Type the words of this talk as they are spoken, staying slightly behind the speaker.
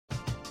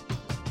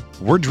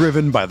We're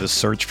driven by the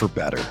search for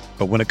better.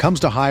 But when it comes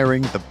to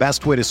hiring, the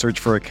best way to search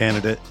for a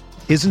candidate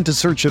isn't to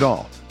search at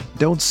all.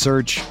 Don't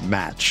search,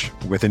 match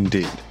with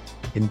Indeed.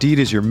 Indeed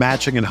is your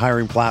matching and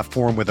hiring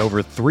platform with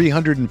over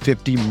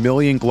 350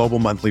 million global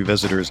monthly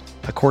visitors,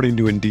 according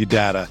to Indeed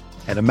data,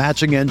 and a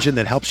matching engine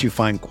that helps you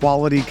find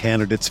quality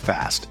candidates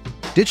fast.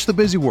 Ditch the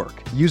busy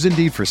work. Use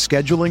Indeed for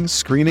scheduling,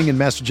 screening, and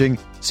messaging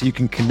so you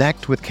can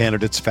connect with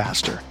candidates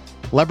faster.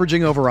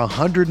 Leveraging over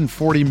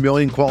 140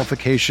 million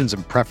qualifications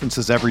and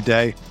preferences every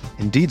day,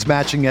 Indeed's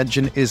matching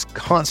engine is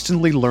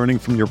constantly learning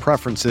from your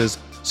preferences,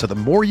 so the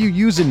more you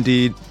use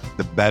Indeed,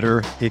 the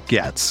better it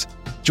gets.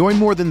 Join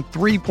more than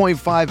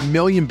 3.5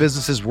 million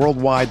businesses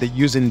worldwide that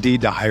use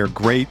Indeed to hire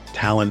great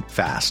talent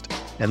fast.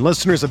 And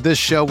listeners of this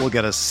show will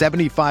get a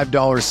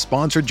 $75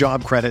 sponsored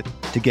job credit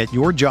to get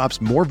your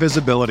jobs more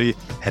visibility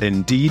at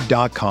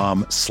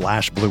Indeed.com/Blue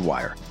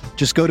Wire.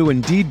 Just go to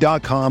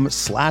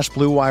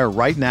Indeed.com/Blue Wire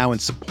right now and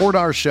support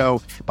our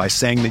show by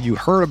saying that you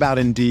heard about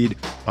Indeed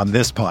on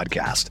this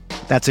podcast.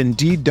 That's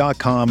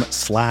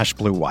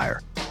Indeed.com/Blue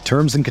Wire.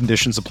 Terms and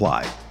conditions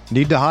apply.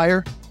 Need to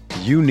hire?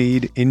 You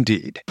need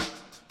Indeed.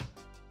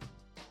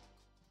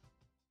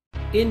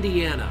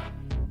 Indiana,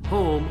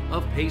 home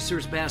of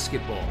Pacers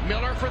basketball.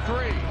 Miller for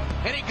three,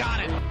 and he got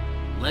it.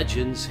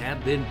 Legends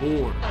have been born.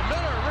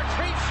 Miller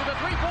retreats to the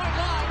three-point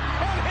line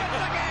and hits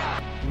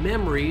again.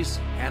 Memories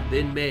have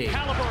been made.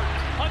 Halliburton,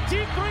 a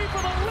deep three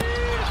for the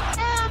lead.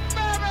 Oh,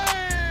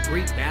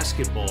 Great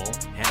basketball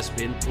has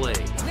been played.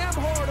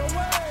 Nembhard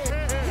away,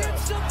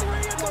 hits the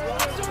three at the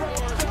buzzer to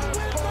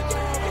win the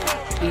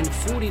game. In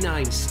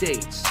 49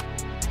 states,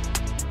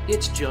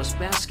 it's just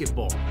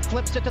basketball.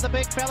 Flips it to the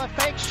big fella,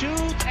 fake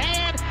shoots,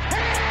 and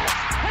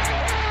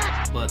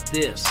hits! But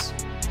this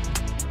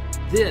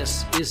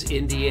is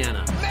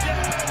Indiana.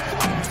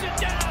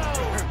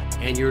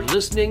 And you're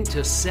listening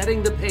to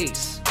Setting the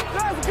Pace.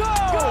 Let's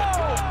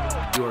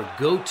go! Your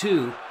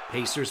go-to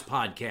Pacers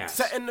podcast.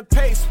 Setting the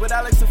pace with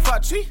Alex and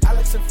Facci.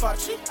 Alex and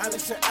Facci.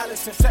 Alex and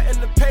Allison. Setting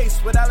the pace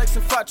with Alex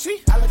and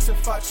Facci. Alex and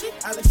Facci.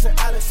 Alex and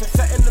Allison.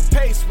 Setting the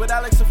pace with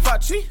Alex and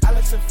Facci.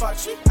 Alex and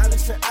Facci.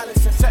 Alex and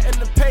Allison. Setting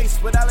the pace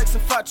with Alex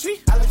and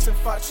Facci. Alex and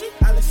Facci.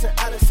 Alex and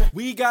Allison.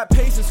 We got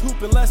Pacers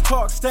hooping, let's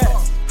talk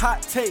stats.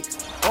 Hot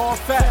takes, all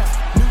facts.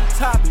 New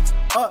topics,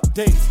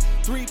 updates.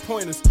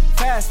 Three-pointers,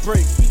 fast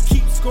breaks. We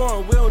keep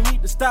scoring, we don't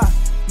need to stop.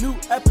 New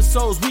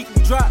episodes,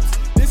 weekly drops.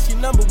 This your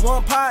number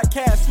one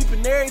podcast.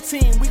 Sweeping every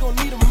team, we gon'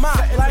 need a mop.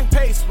 Setting the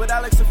pace with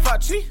Alex and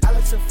Facci.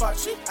 Alex and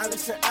Facci.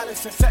 Alex and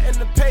Allison. Setting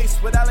the pace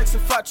with Alex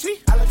and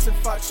Facci. Alex and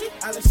Facci.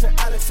 Alex and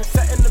Allison.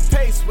 Setting the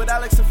pace with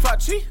Alex and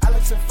Facci.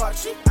 Alex and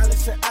Facci.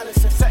 Alex and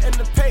Allison. Setting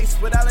the pace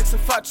with Alex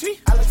and Facci.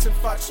 Alex and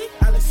Facci.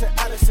 Alex and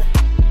Allison.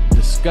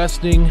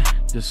 Disgusting,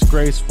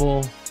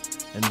 disgraceful,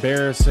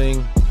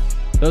 embarrassing.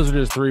 Those are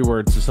just three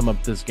words to sum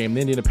up this game.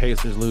 The Indiana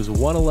Pacers lose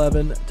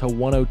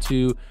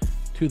 111-102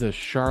 to the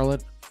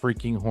Charlotte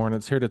freaking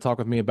Hornets. Here to talk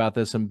with me about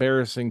this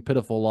embarrassing,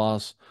 pitiful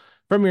loss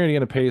from your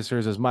Indiana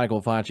Pacers is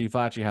Michael Facci.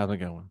 Facci, how's it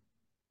going?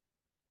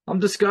 I'm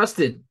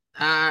disgusted.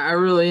 I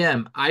really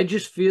am. I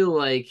just feel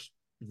like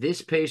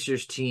this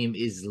Pacers team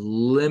is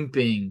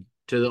limping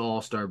to the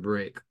All-Star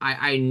break.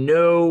 I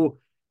know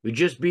we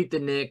just beat the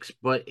Knicks,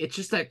 but it's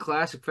just that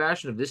classic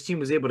fashion of this team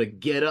was able to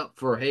get up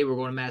for, hey, we're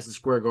going to Madison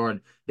Square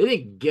Garden. They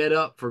didn't get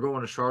up for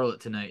going to Charlotte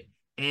tonight.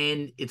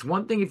 And it's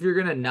one thing if you're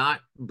going to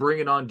not bring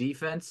it on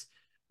defense,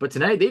 but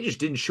tonight they just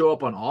didn't show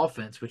up on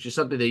offense, which is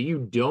something that you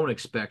don't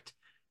expect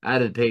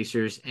out of the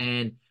Pacers.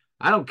 And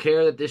I don't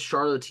care that this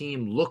Charlotte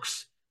team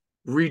looks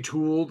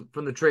retooled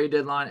from the trade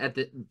deadline at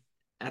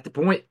the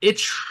point. It's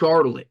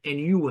Charlotte, and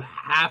you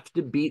have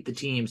to beat the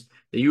teams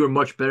that you are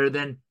much better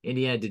than.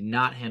 Indiana did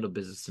not handle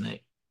business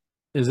tonight.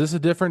 Is this a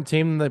different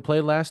team than they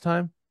played last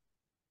time?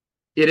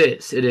 It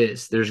is. It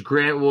is. There's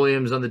Grant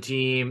Williams on the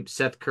team,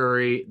 Seth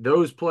Curry,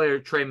 those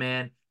players, Trey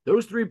Mann,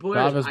 those three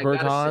players. Davis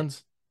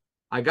Bertans.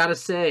 I gotta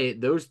say,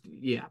 those,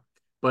 yeah.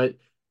 But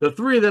the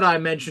three that I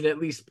mentioned at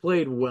least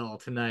played well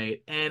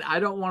tonight. And I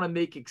don't want to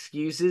make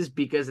excuses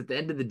because at the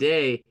end of the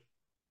day,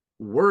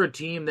 we're a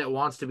team that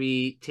wants to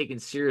be taken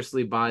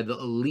seriously by the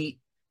elite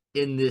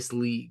in this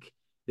league.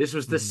 This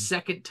was the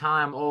second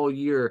time all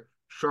year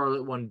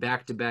Charlotte won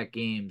back-to-back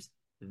games.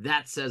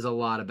 That says a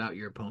lot about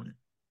your opponent.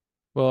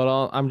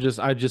 Well,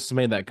 I just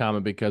made that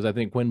comment because I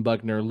think Quinn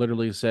Buckner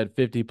literally said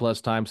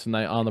 50+ times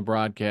tonight on the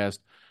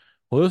broadcast,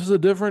 well, this is a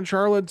different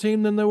Charlotte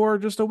team than they were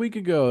just a week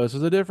ago. This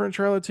is a different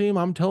Charlotte team.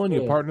 I'm telling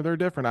you, partner, they're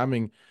different. I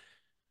mean,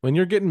 when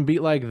you're getting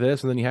beat like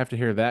this and then you have to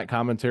hear that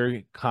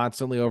commentary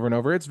constantly over and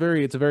over, it's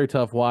a very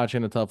tough watch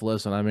and a tough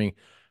listen. I mean,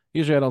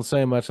 usually I don't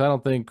say much. I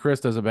don't think Chris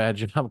does a bad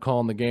job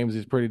calling the games.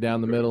 He's pretty down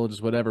the middle,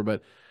 just whatever.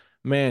 But,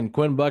 man,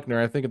 Quinn Buckner,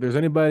 I think if there's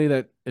anybody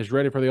that is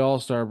ready for the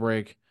All-Star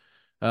break,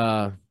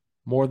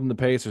 more than the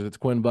Pacers, it's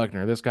Quinn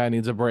Buckner. This guy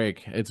needs a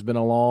break. It's been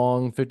a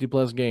long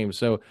 50+ games.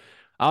 So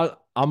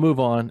I'll move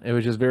on. It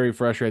was just very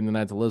frustrating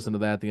tonight to listen to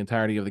that the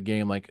entirety of the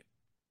game. Like,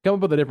 come up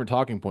with a different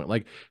talking point.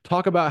 Like,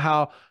 talk about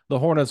how the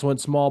Hornets went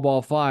small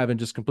ball 5 and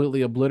just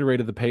completely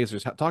obliterated the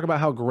Pacers. Talk about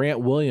how Grant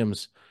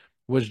Williams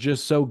was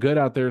just so good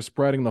out there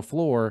spreading the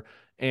floor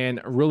and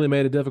really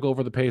made it difficult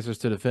for the Pacers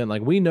to defend.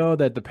 Like, we know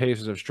that the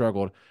Pacers have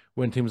struggled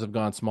when teams have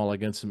gone small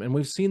against them, and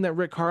we've seen that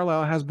Rick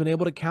Carlisle has been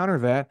able to counter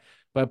that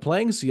by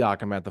playing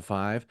Siakam at the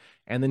 5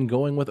 and then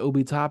going with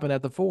Obi Toppin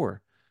at the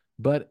 4.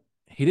 But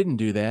he didn't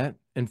do that.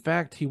 In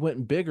fact, he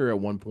went bigger at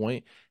one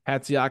point,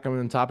 had Siakam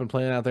and Toppin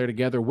playing out there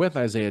together with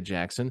Isaiah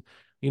Jackson.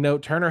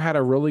 Turner had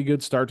a really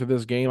good start to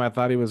this game. I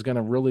thought he was going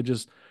to really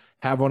just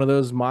have one of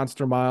those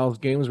monster miles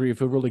games where you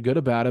feel really good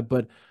about it.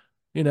 But,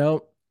 you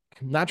know,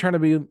 not trying to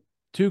be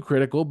too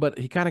critical, but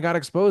he kind of got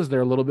exposed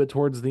there a little bit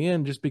towards the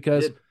end just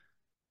because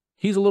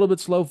he's a little bit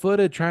slow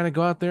footed trying to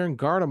go out there and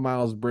guard a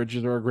Miles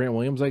Bridges or a Grant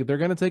Williams. Like, they're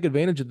going to take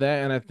advantage of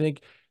that. And I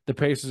think the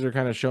Pacers are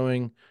kind of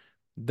showing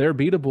they're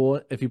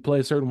beatable if you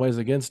play certain ways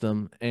against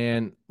them.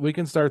 And we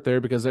can start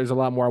there because there's a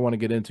lot more I want to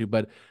get into.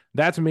 But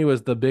that to me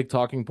was the big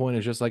talking point,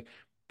 is just like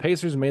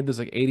Pacers made this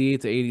like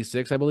 88 to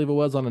 86, I believe it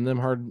was, on a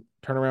Nembhard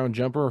turnaround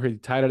jumper, or he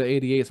tied it at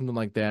 88, something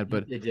like that.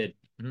 But they did.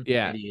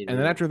 Yeah. And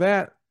then after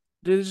that,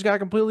 they just got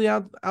completely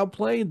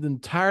outplayed the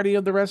entirety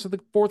of the rest of the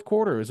fourth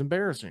quarter. It was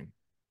embarrassing.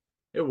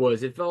 It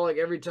was. It felt like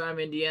every time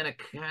Indiana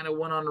kind of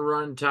went on a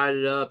run, tied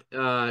it up,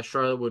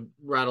 Charlotte would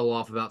rattle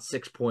off about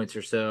 6 points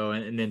or so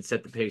and then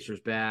set the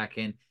Pacers back.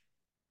 And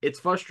it's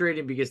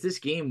frustrating because this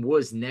game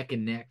was neck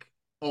and neck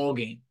all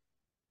game.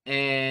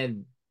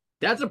 And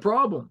that's a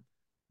problem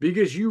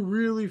because you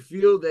really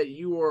feel that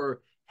you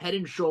are head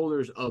and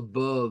shoulders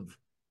above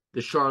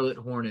the Charlotte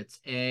Hornets.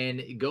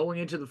 And going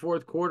into the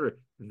fourth quarter,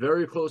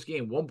 very close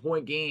game, 1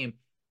 point game,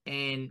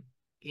 and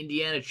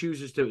Indiana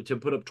chooses to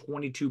put up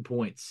 22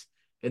 points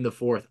in the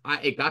fourth.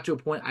 It got to a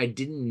point I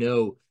didn't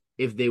know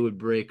if they would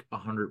break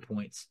 100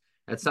 points.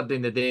 That's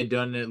something that they had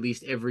done in at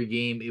least every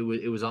game.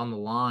 It was on the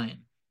line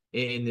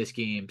in this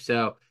game.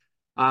 So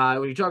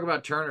when you talk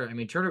about Turner, I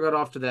mean, Turner got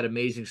off to that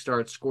amazing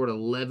start, scored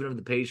 11 of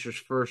the Pacers'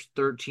 first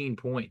 13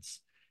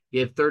 points. He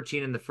had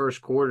 13 in the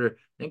first quarter,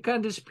 then kind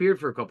of disappeared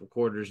for a couple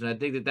quarters. And I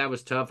think that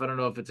was tough. I don't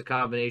know if it's a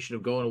combination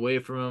of going away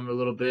from him a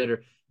little bit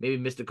or maybe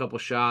missed a couple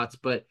shots,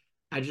 but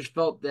I just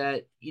felt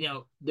that,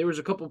 there was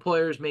a couple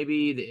players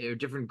maybe or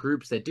different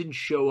groups that didn't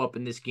show up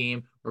in this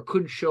game or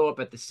couldn't show up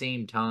at the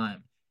same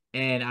time.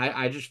 And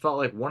I just felt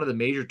like one of the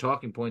major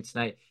talking points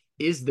tonight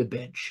is the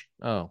bench.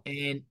 Oh.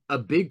 And a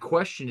big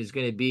question is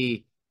going to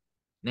be,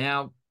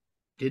 now,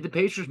 did the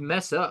Pacers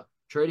mess up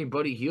trading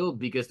Buddy Hield?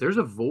 Because there's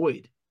a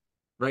void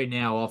right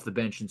now off the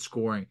bench in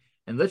scoring.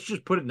 And let's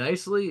just put it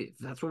nicely, if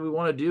that's what we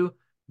want to do,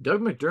 Doug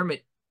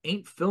McDermott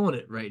ain't filling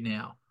it right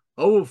now.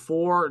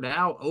 0-4,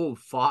 now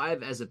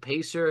 0-5 as a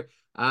Pacer.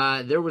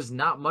 There was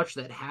not much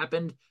that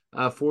happened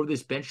for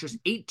this bench. Just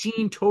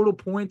 18 total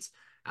points.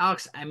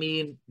 Alex, I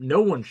mean,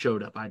 no one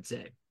showed up, I'd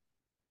say.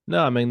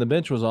 No, I mean, the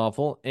bench was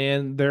awful,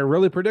 and they're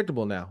really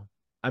predictable now.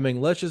 I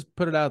mean, let's just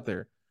put it out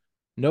there.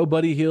 No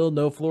Buddy Hield,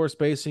 no floor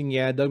spacing.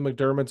 Yeah, Doug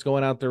McDermott's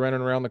going out there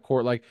running around the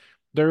court. Like,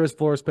 there is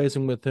floor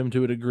spacing with him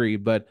to a degree,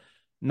 but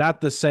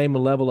not the same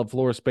level of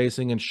floor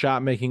spacing and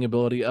shot-making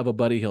ability of a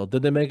Buddy Hield.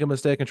 Did they make a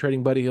mistake in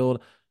trading Buddy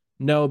Hield?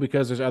 No,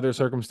 because there's other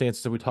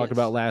circumstances that we talked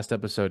about last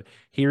episode.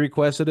 He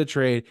requested a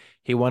trade.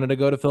 He wanted to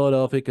go to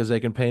Philadelphia because they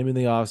can pay him in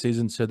the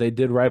offseason, so they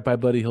did right by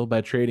Buddy Hield by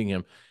trading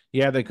him.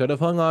 Yeah, they could have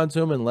hung on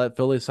to him and let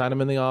Philly sign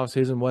him in the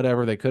offseason,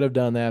 whatever. They could have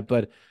done that,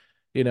 but,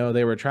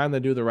 they were trying to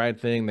do the right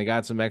thing. They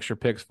got some extra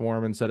picks for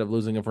him instead of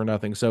losing him for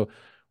nothing. So,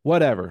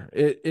 whatever.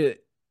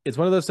 It's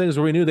one of those things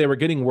where we knew they were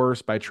getting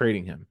worse by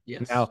trading him.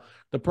 Yes. Now,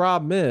 the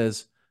problem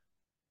is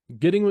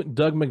getting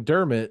Doug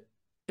McDermott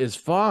is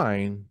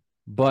fine,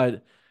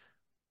 but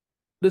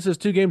this is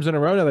 2 games in a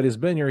row now that he's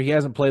been here. He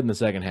hasn't played in the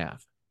second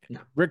half. No.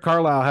 Rick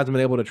Carlisle hasn't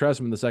been able to trust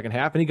him in the second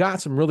half, and he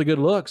got some really good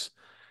looks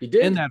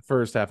in that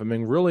first half. I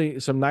mean, really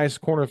some nice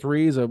corner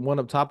threes, one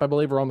up top, I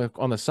believe, or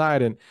on the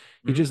side, and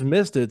he just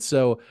missed it.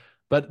 So,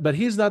 but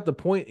he's not the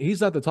point. He's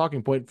not the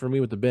talking point for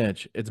me with the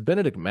bench. It's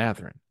Bennedict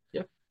Mathurin.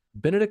 Yeah.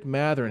 Bennedict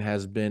Mathurin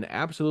has been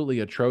absolutely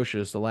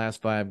atrocious the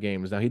last 5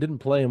 games. Now, he didn't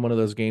play in one of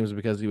those games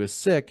because he was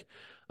sick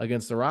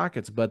against the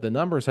Rockets, but the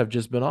numbers have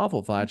just been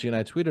awful, Flachi, and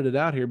I tweeted it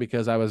out here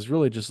because I was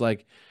really just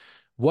like,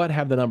 what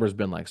have the numbers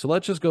been like? So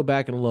let's just go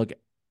back and look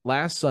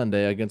last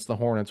Sunday against the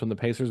Hornets when the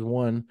Pacers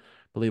won.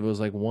 I believe it was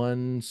like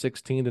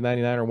 116 to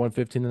 99 or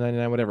 115 to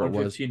 99, whatever it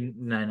was.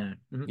 115-99.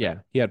 Yeah,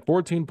 he had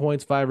 14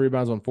 points, 5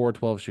 rebounds on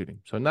 4-12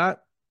 shooting. So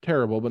not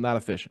terrible, but not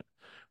efficient.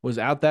 Was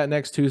out that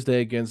next Tuesday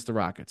against the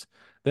Rockets.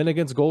 Then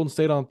against Golden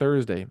State on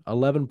Thursday,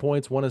 11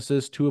 points, 1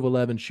 assist, 2 of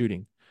 11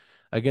 shooting.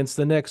 Against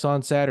the Knicks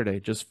on Saturday,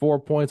 just 4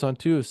 points on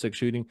 2 of 6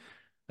 shooting.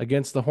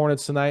 Against the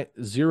Hornets tonight,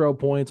 0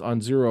 points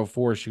on 0 of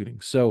 4 shooting.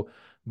 So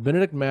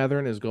Bennedict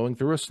Mathurin is going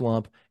through a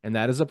slump, and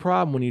that is a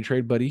problem when you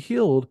trade Buddy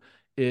Hield,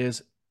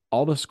 is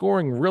all the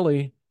scoring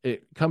really,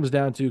 it comes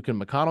down to, can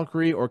McConnell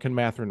create or can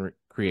Mathurin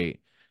create?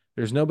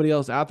 There's nobody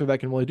else out there that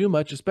can really do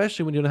much,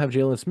 especially when you don't have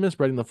Jalen Smith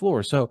spreading the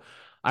floor. So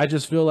I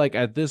just feel like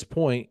at this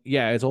point,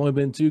 yeah, it's only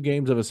been 2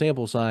 games of a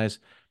sample size.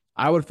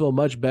 I would feel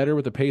much better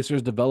with the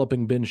Pacers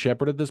developing Ben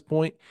Shepherd at this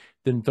point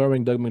than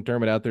throwing Doug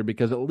McDermott out there,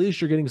 because at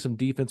least you're getting some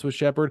defense with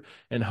Shepherd,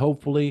 and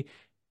hopefully,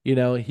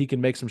 he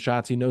can make some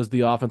shots. He knows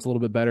the offense a little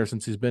bit better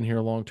since he's been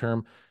here long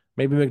term.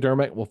 Maybe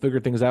McDermott will figure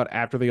things out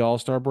after the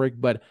All-Star break,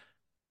 but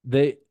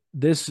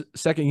this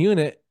second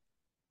unit,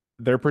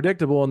 they're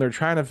predictable and they're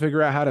trying to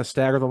figure out how to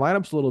stagger the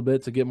lineups a little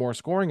bit to get more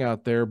scoring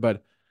out there.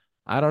 But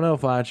I don't know,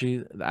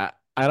 Facci.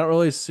 I don't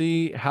really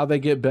see how they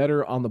get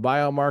better on the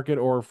buyout market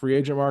or free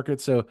agent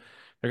market. So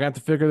they're going to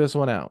have to figure this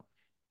one out.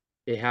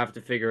 They have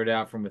to figure it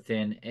out from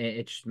within.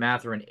 It's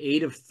Matherin,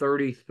 8 of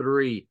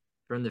 33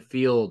 from the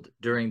field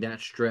during that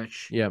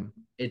stretch. Yeah.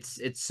 It's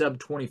sub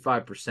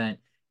 25%.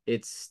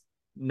 It's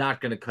not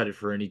going to cut it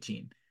for any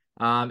team.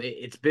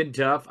 It's been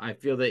tough. I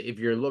feel that if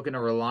you're looking to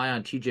rely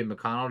on TJ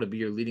McConnell to be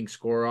your leading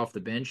scorer off the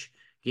bench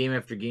game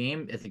after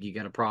game, I think you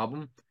got a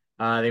problem.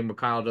 I think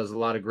McConnell does a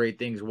lot of great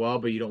things well,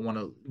 but you don't want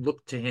to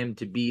look to him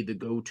to be the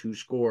go-to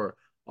scorer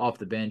off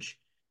the bench.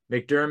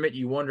 McDermott,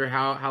 you wonder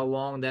how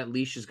long that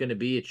leash is going to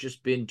be. It's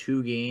just been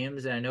 2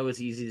 games, and I know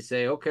it's easy to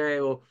say,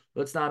 okay, well,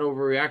 let's not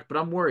overreact, but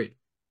I'm worried.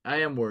 I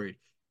am worried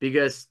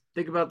because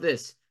think about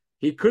this.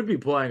 He could be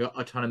playing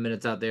a ton of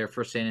minutes out there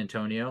for San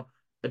Antonio,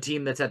 a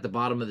team that's at the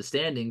bottom of the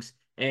standings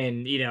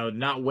and,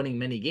 not winning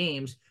many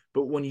games.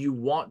 But when you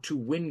want to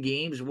win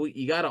games, well,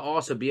 you got to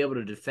also be able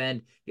to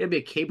defend. You got to be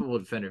a capable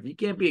defender. If you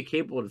can't be a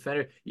capable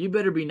defender, you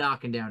better be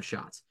knocking down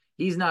shots.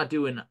 He's not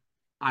doing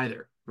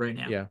either right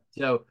now. Yeah.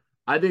 So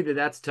I think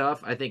that's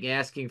tough. I think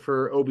asking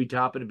for Obi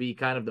Toppin to be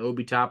kind of the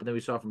Obi Toppin that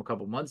we saw from a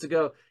couple months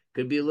ago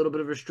could be a little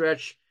bit of a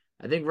stretch.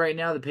 I think right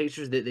now the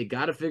Pacers, they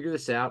got to figure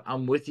this out.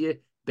 I'm with you.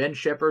 Ben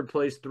Shepherd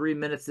plays 3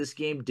 minutes this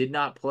game, did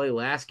not play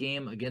last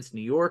game against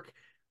New York.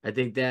 I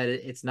think that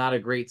it's not a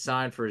great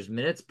sign for his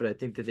minutes, but I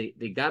think that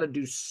they got to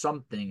do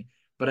something.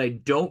 But I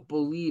don't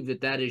believe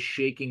that is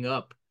shaking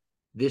up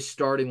this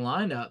starting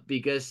lineup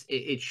because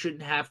it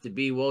shouldn't have to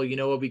be, well, you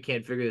know what, we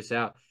can't figure this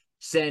out.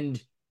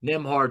 Send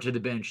Nembhard to the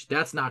bench.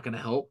 That's not going to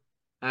help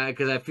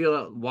because I feel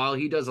that while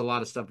he does a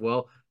lot of stuff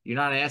well, you're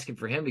not asking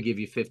for him to give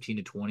you 15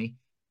 to 20.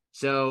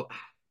 So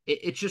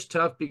it's just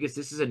tough because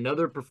this is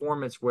another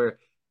performance where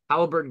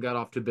Halliburton got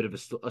off to a bit of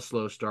a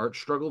slow start,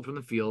 struggled from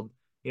the field.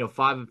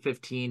 5 of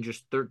 15,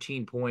 just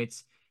 13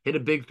 points. Hit a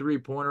big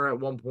 3-pointer at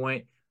one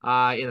point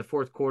in the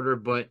fourth quarter,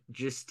 but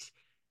just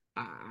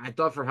I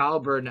thought for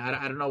Halliburton,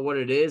 I don't know what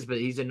it is, but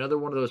he's another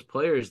one of those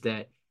players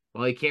that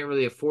while he can't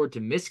really afford to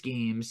miss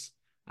games,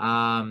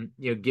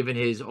 given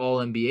his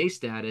All-NBA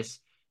status,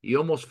 you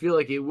almost feel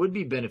like it would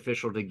be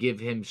beneficial to give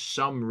him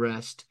some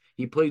rest.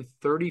 He played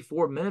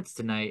 34 minutes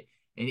tonight,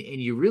 and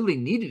you really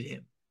needed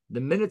him.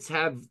 The minutes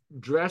have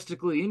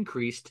drastically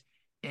increased.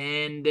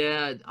 And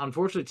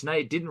unfortunately,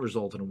 tonight it didn't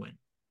result in a win.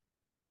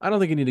 I don't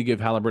think you need to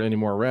give Halliburton any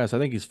more rest. I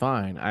think he's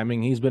fine. I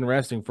mean, he's been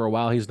resting for a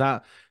while. He's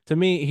not, to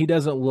me, he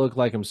doesn't look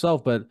like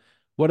himself, but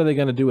what are they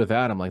going to do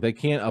without him? Like, they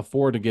can't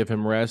afford to give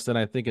him rest. And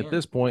I think at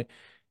this point,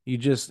 you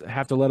just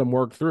have to let him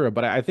work through it.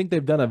 But I think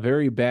they've done a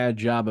very bad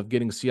job of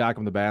getting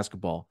Siakam the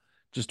basketball.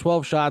 Just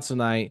 12 shots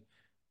tonight,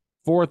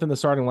 4th in the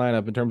starting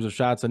lineup in terms of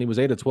shots, and he was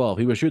 8 of 12.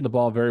 He was shooting the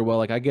ball very well.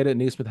 Like, I get it.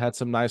 Nesmith had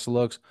some nice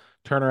looks.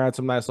 Turner had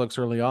some nice looks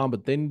early on,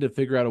 but they need to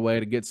figure out a way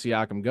to get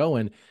Siakam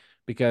going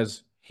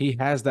because he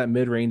has that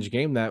mid-range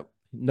game that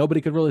nobody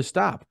could really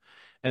stop.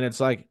 And it's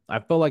like, I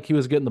felt like he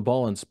was getting the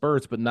ball in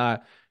spurts, but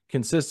not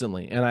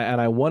consistently. And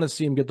I want to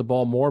see him get the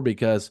ball more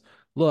because,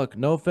 look,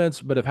 no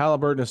offense, but if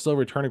Halliburton is still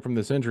returning from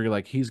this injury,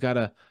 like, he's got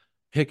to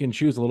pick and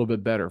choose a little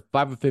bit better.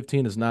 5 of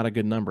 15 is not a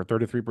good number.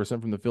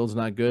 33% from the field is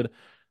not good.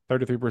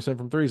 33%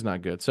 from 3 is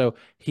not good. So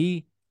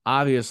he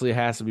obviously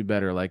has to be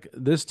better. Like,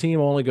 this team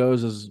only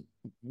goes as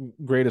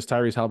great as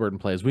Tyrese Halliburton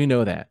plays. We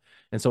know that.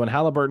 And so when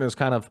Halliburton is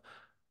kind of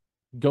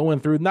going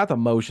through, not the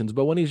motions,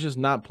 but when he's just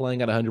not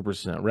playing at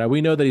 100%, right?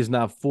 We know that he's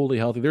not fully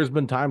healthy. There's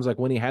been times like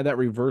when he had that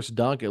reverse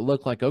dunk, it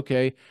looked like,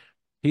 okay,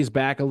 he's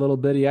back a little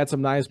bit. He had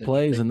some nice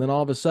plays. And then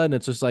all of a sudden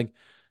it's just like,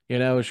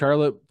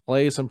 Charlotte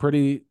plays some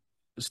pretty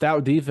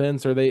stout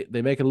defense, or they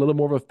make it a little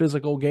more of a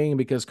physical game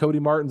because Cody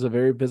Martin's a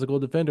very physical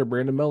defender.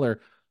 Brandon Miller,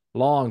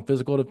 long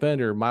physical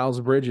defender. Miles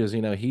Bridges,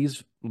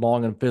 he's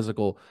long and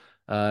physical.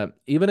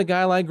 Even a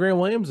guy like Grant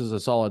Williams is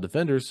a solid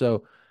defender.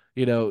 So,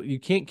 you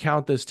can't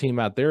count this team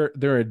out. They're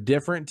a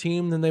different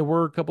team than they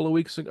were a couple of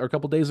weeks or a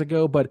couple of days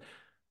ago, but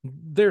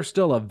they're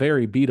still a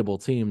very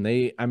beatable team.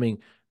 They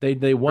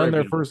won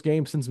their first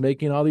game since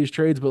making all these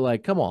trades, but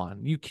like, come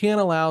on, you can't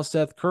allow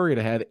Seth Curry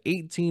to have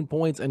 18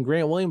 points and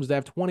Grant Williams to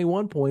have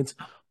 21 points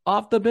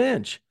off the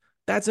bench.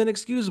 That's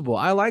inexcusable.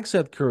 I like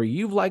Seth Curry.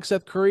 You've liked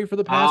Seth Curry for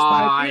the past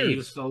 5 years. I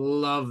used to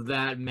love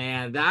that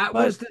man. That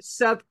was the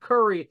Seth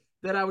Curry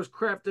that I was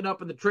crafting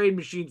up in the trade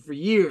machine for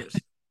years.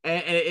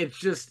 And it's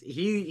just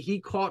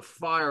he caught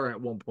fire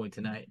at one point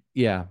tonight.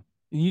 Yeah.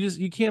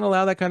 You can't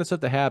allow that kind of stuff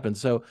to happen.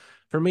 So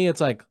for me,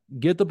 it's like,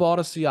 get the ball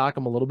to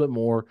Siakam a little bit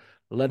more.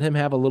 Let him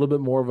have a little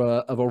bit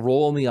more of a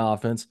role in the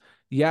offense.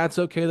 Yeah, it's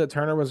okay that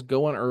Turner was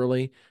going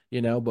early,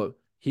 but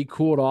he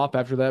cooled off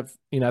after that.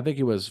 I think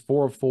he was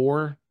 4 of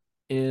 4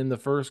 in the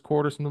first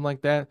quarter, something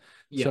like that.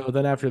 Yeah. So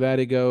then after that,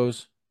 he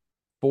goes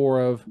 4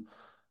 of,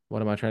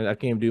 what am I trying to, I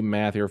can't even do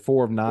math here,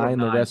 4 of 9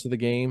 the rest of the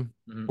game,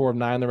 4 of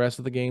 9 the rest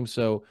of the game.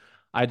 So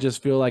I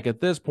just feel like at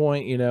this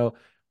point,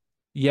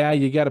 yeah,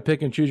 you got to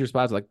pick and choose your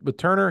spots. Like with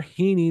Turner,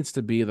 he needs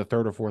to be the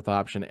 3rd or 4th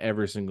option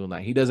every single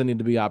night. He doesn't need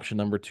to be option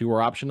number 2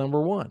 or option number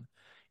 1.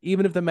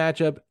 Even if the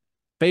matchup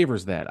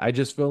favors that. I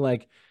just feel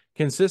like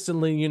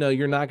consistently,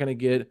 you're not going to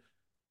get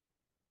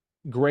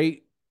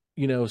great,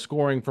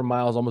 scoring from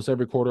Miles almost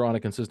every quarter on a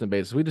consistent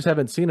basis. We just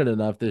haven't seen it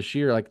enough this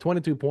year. Like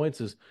 22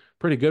 points is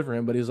pretty good for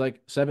him, but he's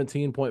like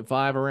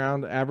 17.5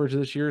 around average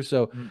this year.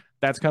 So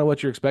that's kind of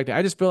what you're expecting.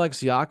 I just feel like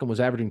Siakam was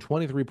averaging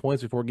 23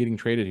 points before getting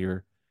traded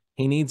here.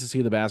 He needs to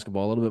see the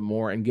basketball a little bit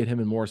more and get him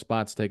in more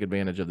spots to take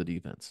advantage of the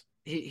defense.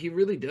 He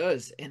really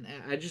does. And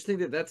I just think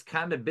that that's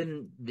kind of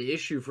been the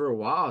issue for a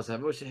while. So I've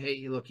always said,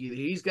 hey, look,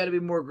 he's got to be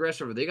more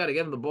aggressive. They got to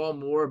get him the ball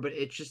more, but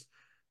it's just,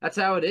 that's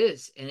how it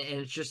is. And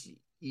it's just,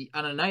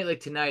 on a night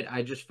like tonight,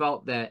 I just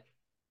felt that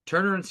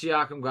Turner and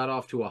Siakam got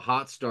off to a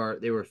hot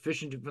start. They were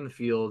efficient from the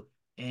field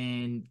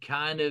and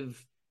kind of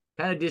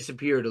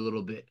disappeared a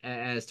little bit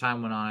as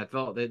time went on. I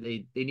felt that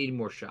they needed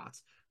more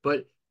shots.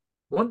 But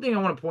one thing I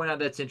want to point out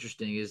that's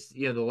interesting is,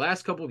 the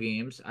last couple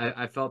games,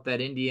 I felt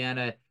that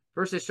Indiana,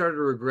 first they started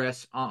to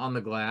regress on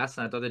the glass,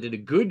 and I thought they did a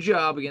good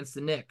job against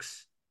the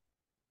Knicks.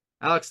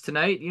 Alex,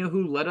 tonight, you know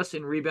who led us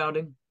in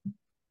rebounding?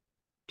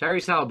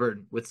 Tyrese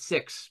Halliburton with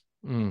 6.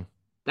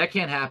 That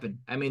can't happen.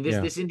 I mean,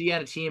 this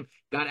Indiana team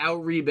got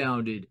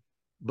out-rebounded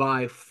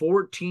by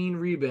 14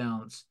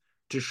 rebounds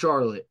to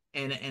Charlotte,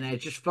 and I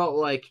just felt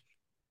like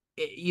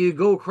you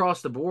go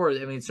across the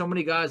board. I mean, so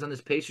many guys on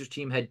this Pacers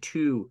team had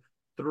 2,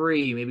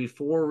 3, maybe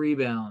 4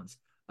 rebounds.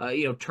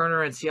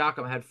 Turner and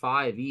Siakam had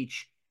 5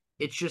 each.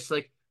 It's just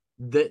like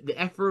the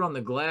effort on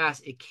the glass,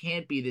 it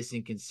can't be this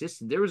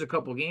inconsistent. There was a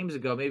couple games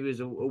ago, maybe it was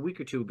a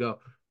week or two ago,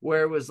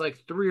 where it was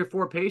like 3 or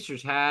 4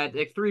 Pacers had,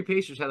 like 3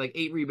 Pacers had like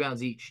 8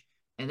 rebounds each.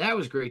 And that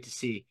was great to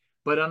see.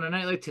 But on a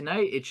night like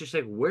tonight, it's just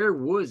like, where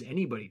was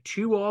anybody?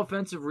 2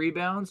 offensive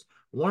rebounds.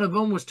 One of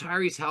them was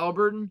Tyrese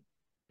Halliburton.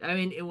 I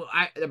mean,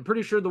 I'm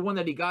pretty sure the one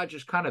that he got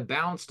just kind of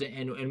bounced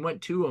and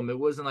went to him. It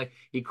wasn't like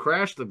he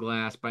crashed the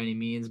glass by any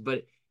means,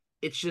 but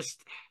it's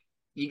just,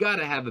 you got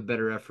to have a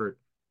better effort,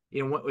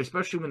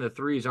 especially when the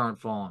threes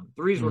aren't falling.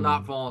 Threes were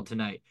not falling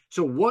tonight.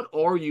 So what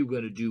are you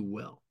going to do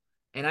well?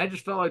 And I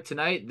just felt like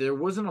tonight there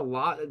wasn't a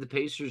lot that the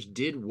Pacers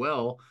did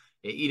well.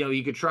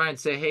 You could try and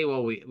say, hey,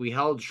 well, we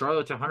held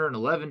Charlotte to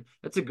 111.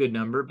 That's a good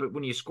number. But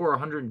when you score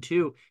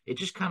 102, it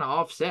just kind of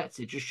offsets.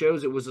 It just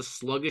shows it was a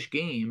sluggish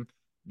game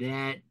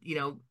that,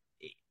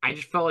 I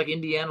just felt like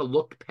Indiana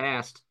looked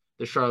past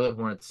the Charlotte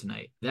Hornets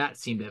tonight. That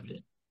seemed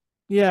evident.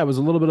 Yeah, it was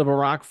a little bit of a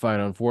rock fight,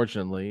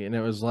 unfortunately. And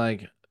it was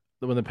like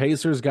when the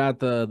Pacers got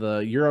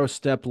the Euro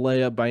step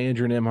layup by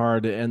Andrew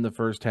Nembhard to end the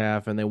first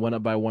half, and they went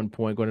up by 1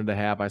 point going into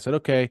half, I said,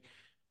 okay,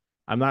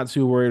 I'm not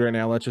too worried right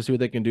now. Let's just see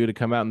what they can do to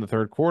come out in the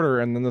third quarter.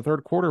 And then the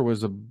third quarter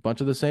was a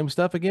bunch of the same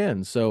stuff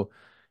again. So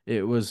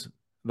it was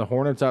the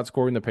Hornets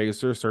outscoring the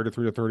Pacers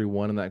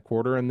 33-31 in that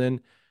quarter. And then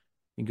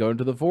you go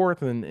into the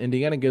fourth, and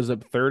Indiana gives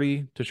up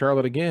 30 to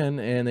Charlotte again,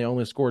 and they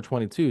only score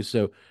 22.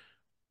 So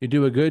you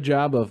do a good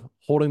job of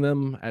holding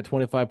them at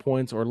 25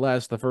 points or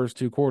less the first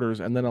 2 quarters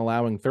and then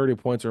allowing 30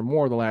 points or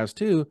more the last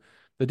 2.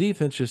 The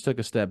defense just took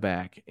a step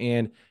back,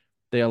 and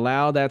they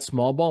allowed that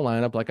small ball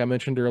lineup, like I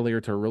mentioned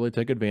earlier, to really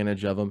take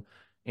advantage of them,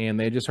 and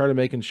they just started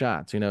making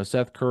shots.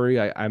 Seth Curry,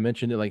 I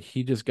mentioned it, like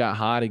he just got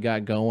hot, he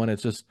got going.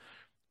 It's just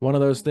one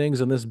of those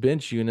things, and this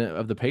bench unit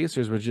of the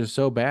Pacers was just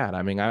so bad.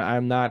 I mean,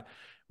 I'm not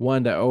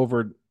one to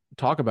over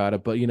talk about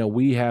it, but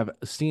we have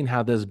seen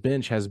how this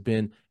bench has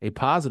been a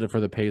positive for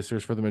the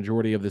Pacers for the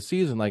majority of the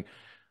season. Like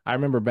I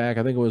remember back,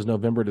 I think it was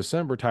November,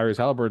 December, Tyrese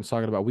Halliburton's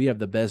talking about we have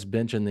the best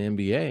bench in the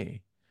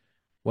NBA.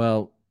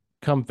 Well,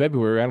 come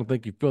February, I don't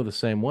think you feel the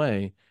same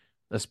way,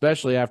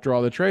 especially after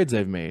all the trades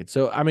they've made.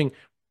 So, I mean,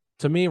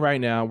 to me right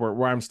now,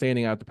 where I'm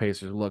standing out the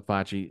Pacers, look,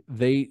 Facci,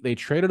 they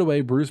traded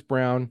away Bruce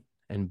Brown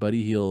and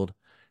Buddy Hield,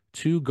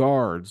 2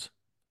 guards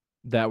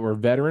that were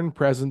veteran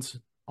presence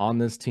on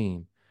this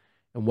team.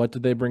 And what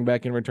did they bring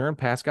back in return?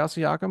 Pascal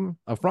Siakam,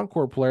 a front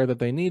court player that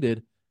they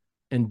needed,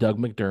 and Doug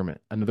McDermott,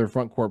 another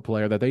front court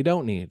player that they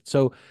don't need.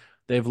 So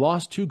they've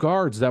lost 2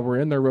 guards that were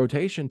in their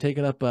rotation,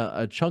 taking up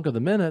a chunk of the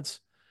minutes.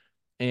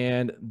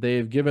 And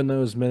they've given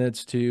those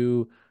minutes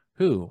to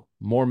who?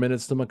 More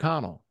minutes to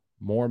McConnell,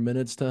 more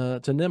minutes to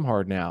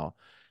Nembhard now.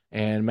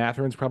 And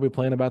Matherin's probably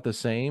playing about the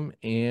same.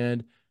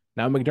 And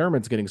now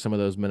McDermott's getting some of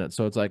those minutes.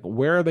 So it's like,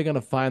 where are they going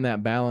to find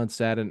that balance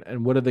at?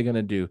 And what are they going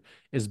to do?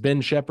 Is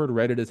Ben Shepherd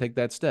ready to take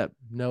that step?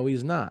 No,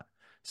 he's not.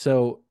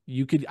 So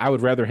I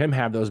would rather him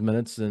have those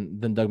minutes than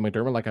Doug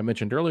McDermott, like I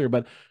mentioned earlier.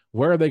 But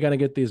where are they going to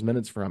get these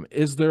minutes from?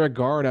 Is there a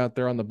guard out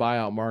there on the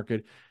buyout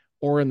market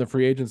or in the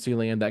free agency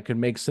land that could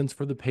make sense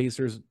for the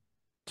Pacers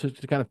to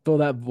kind of fill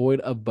that void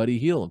of Buddy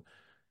Hield?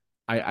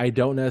 I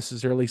don't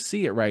necessarily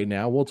see it right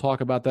now. We'll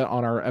talk about that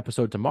on our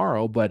episode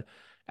tomorrow. But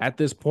at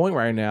this point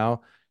right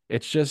now,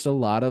 it's just a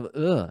lot of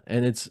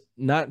and it's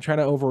not trying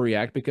to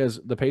overreact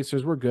because the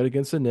Pacers were good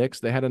against the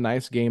Knicks. They had a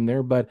nice game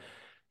there, but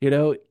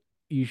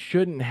you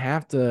shouldn't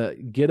have to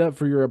get up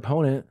for your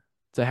opponent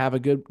to have a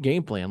good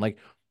game plan. Like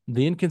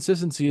the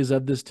inconsistencies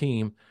of this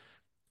team,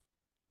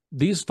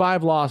 these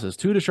 5 losses,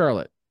 2 to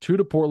Charlotte, 2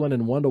 to Portland,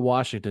 and 1 to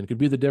Washington could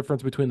be the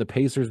difference between the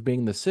Pacers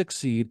being the 6th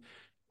seed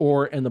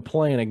or in the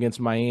play-in against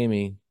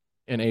Miami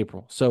in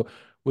April. So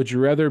Would you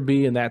rather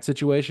be in that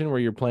situation where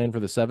you're playing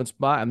for the 7th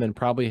spot and then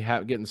probably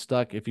getting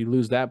stuck if you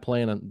lose that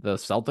playing the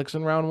Celtics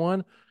in round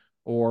 1,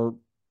 or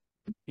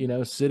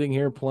sitting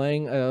here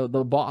playing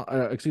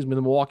the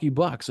Milwaukee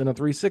Bucks in a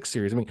 3-6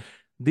 series? I mean,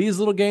 these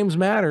little games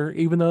matter,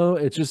 even though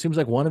it just seems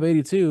like 1 of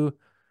 82.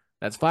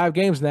 That's 5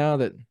 games now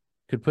that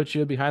could put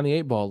you behind the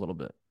 8 ball a little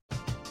bit.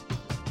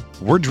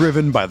 We're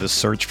driven by the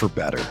search for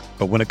better.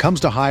 But when it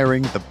comes to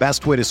hiring, the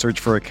best way to search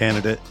for a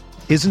candidate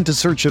isn't to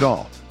search at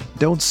all.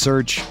 Don't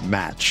search,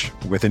 match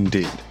with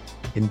Indeed.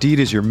 Indeed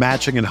is your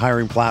matching and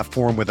hiring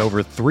platform with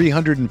over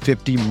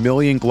 350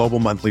 million global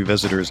monthly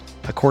visitors,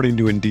 according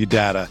to Indeed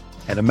data,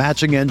 and a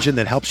matching engine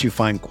that helps you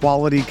find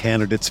quality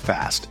candidates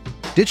fast.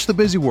 Ditch the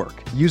busy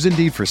work. Use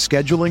Indeed for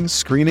scheduling,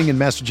 screening, and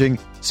messaging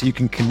so you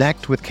can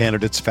connect with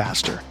candidates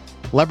faster.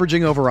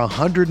 Leveraging over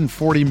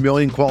 140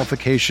 million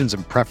qualifications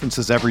and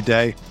preferences every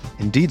day,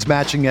 Indeed's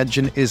matching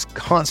engine is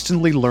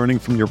constantly learning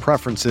from your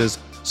preferences,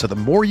 so the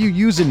more you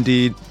use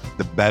Indeed,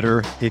 the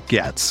better it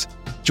gets.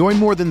 Join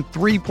more than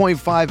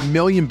 3.5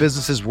 million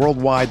businesses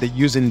worldwide that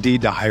use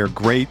Indeed to hire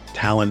great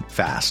talent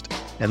fast.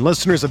 And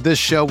listeners of this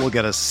show will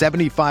get a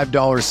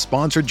 $75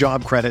 sponsored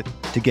job credit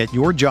to get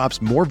your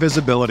jobs more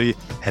visibility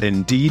at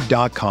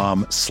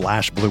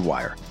Indeed.com/Blue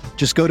Wire.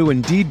 Just go to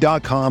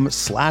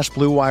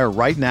Indeed.com/Blue Wire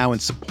right now and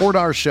support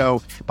our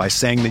show by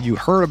saying that you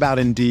heard about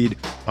Indeed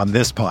on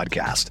this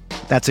podcast.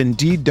 That's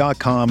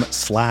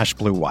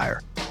Indeed.com/Blue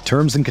Wire.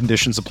 Terms and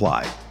conditions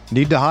apply.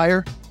 Need to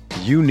hire?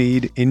 You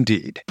need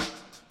Indeed.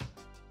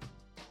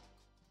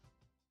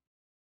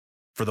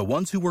 For the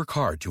ones who work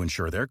hard to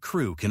ensure their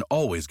crew can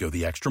always go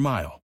the extra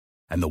mile,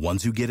 and the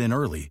ones who get in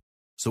early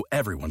so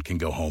everyone can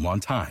go home on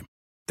time,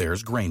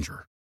 there's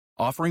Grainger,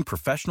 offering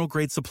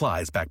professional-grade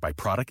supplies backed by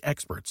product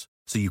experts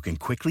so you can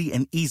quickly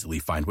and easily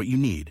find what you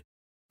need.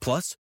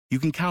 Plus, you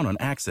can count on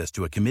access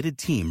to a committed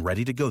team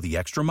ready to go the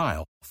extra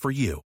mile for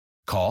you.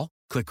 Call,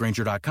 click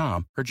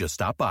Grainger.com, or just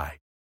stop by.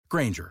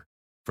 Grainger,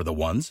 for the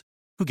ones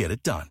who get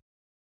it done.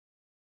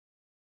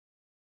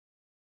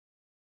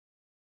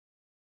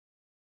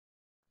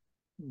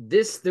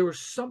 There was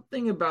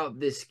something about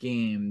this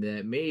game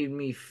that made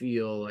me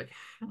feel like,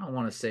 I don't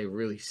want to say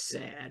really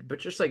sad, but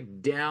just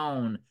like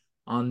down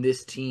on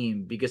this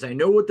team, because I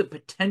know what the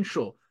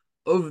potential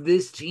of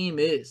this team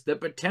is. The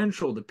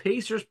potential, the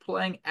Pacers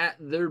playing at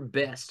their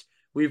best.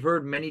 We've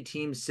heard many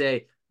teams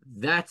say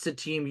that's a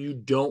team you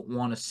don't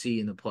want to see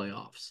in the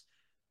playoffs.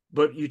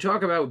 But you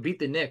talk about beat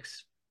the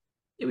Knicks.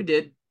 Yeah, we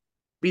did.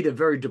 Beat a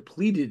very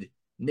depleted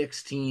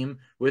Knicks team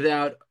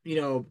without,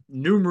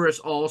 numerous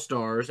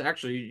all-stars,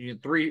 actually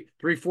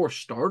 4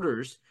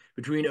 starters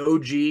between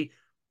OG,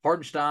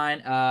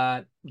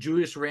 Hartenstein,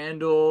 Julius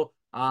Randle,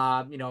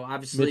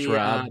 obviously,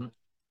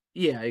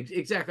 yeah,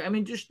 exactly. I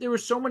mean, just there were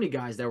so many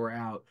guys that were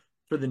out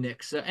for the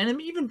Knicks, and I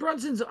mean, even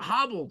Brunson's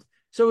hobbled,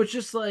 so it's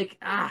just like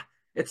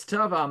it's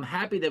tough. I'm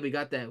happy that we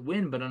got that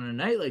win, but on a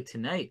night like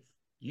tonight,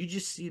 you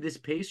just see this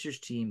Pacers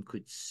team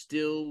could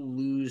still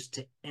lose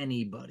to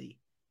anybody.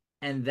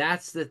 And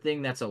that's the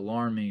thing that's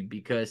alarming,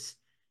 because,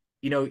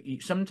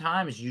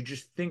 sometimes you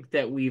just think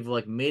that we've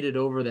made it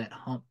over that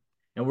hump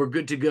and we're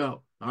good to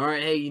go. All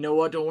right, hey, you know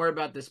what? Don't worry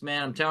about this,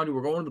 man. I'm telling you,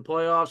 we're going to the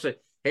playoffs.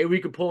 Hey, we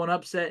could pull an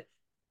upset.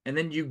 And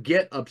then you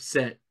get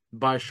upset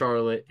by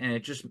Charlotte, and it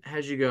just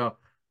has you go,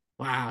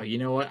 wow, you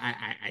know what?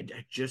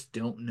 I just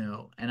don't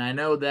know. And I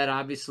know that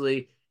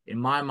obviously in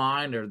my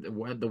mind, or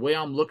the way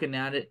I'm looking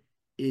at it,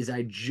 is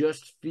I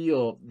just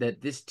feel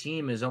that this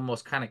team is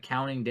almost kind of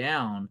counting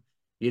down.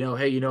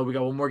 Hey, we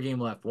got one more game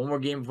left. One more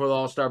game before the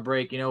All-Star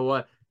break. You know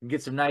what?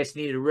 Get some nice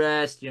needed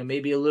rest.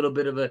 Maybe a little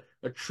bit of a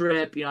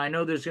trip. I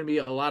know there's going to be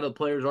a lot of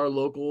players are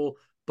local,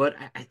 but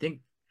I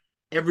think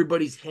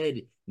everybody's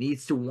head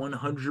needs to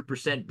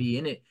 100% be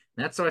in it.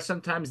 And that's why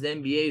sometimes the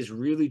NBA is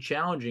really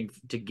challenging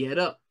to get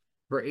up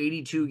for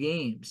 82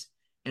 games.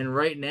 And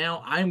right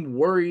now, I'm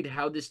worried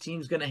how this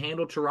team's going to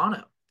handle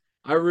Toronto.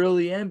 I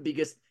really am,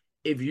 because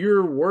if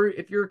you're worried,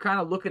 if you're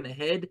kind of looking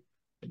ahead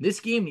in this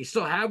game, you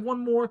still have one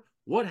more.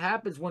 What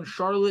happens when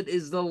Charlotte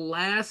is the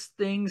last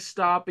thing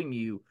stopping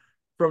you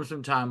from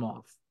some time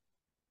off?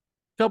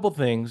 Couple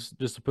things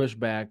just to push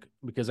back,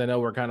 because I know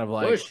we're kind of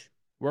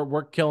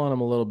we're killing them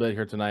a little bit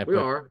here tonight. We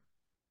are.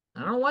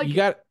 I don't like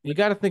it. You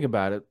got to think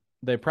about it.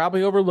 They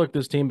probably overlooked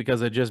this team because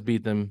they just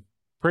beat them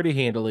pretty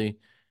handily.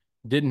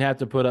 Didn't have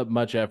to put up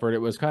much effort. It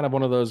was kind of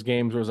one of those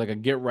games where it was like a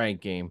get right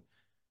game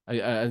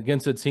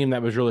against a team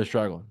that was really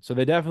struggling. So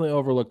they definitely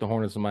overlooked the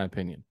Hornets, in my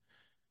opinion.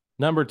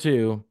 Number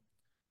 2,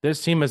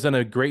 this team has done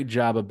a great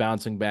job of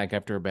bouncing back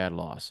after a bad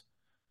loss.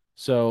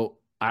 So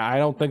I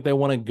don't think they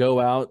want to go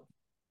out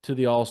to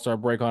the All-Star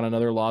break on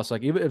another loss.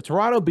 Like, even if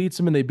Toronto beats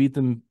them and they beat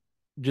them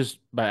just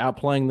by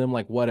outplaying them,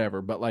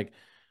 whatever. But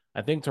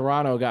I think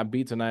Toronto got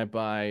beat tonight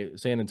by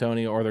San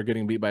Antonio, or they're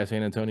getting beat by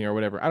San Antonio or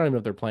whatever. I don't even know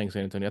if they're playing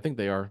San Antonio. I think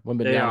they are.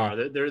 They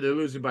are. They're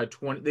losing by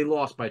 20. They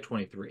lost by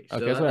 23. So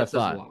okay, that's what I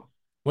thought.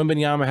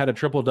 Wembanyama had a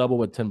triple-double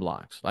with 10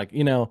 blocks.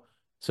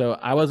 So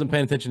I wasn't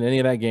paying attention to any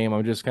of that game.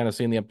 I'm just kind of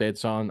seeing the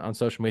updates on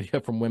social media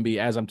from Wemby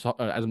as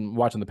I'm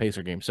watching the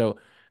Pacer game. So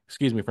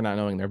excuse me for not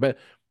knowing there. But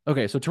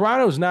okay, so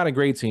Toronto is not a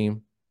great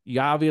team. you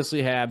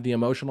obviously have the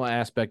emotional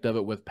aspect of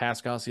it with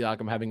Pascal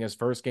Siakam having his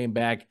first game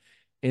back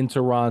in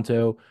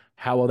Toronto.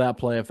 How will that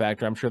play a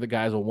factor? I'm sure the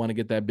guys will want to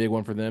get that big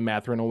one for them.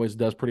 Mathurin always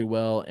does pretty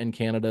well in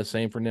Canada.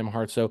 Same for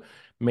Nimhart. So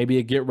maybe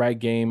a get right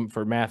game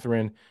for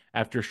Mathurin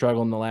after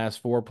struggling the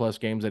last 4+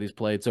 games that he's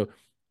played. So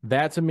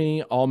that to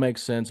me all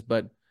makes sense.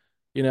 But,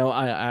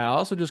 I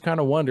also just kind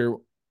of wonder,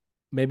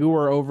 maybe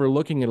we're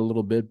overlooking it a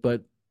little bit,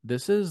 but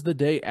this is the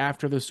day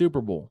after the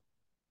Super Bowl.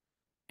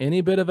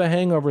 Any bit of a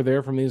hangover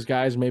there from these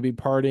guys maybe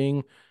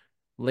partying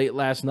late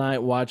last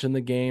night, watching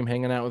the game,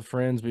 hanging out with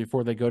friends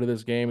before they go to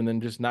this game, and then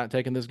just not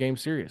taking this game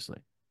seriously?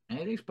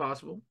 Anything's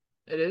possible.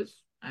 It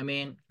is. I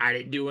mean, I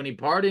didn't do any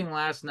partying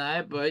last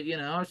night, but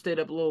I stayed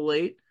up a little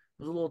late.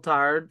 I was a little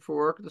tired for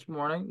work this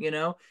morning.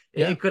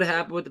 It could have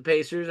happened with the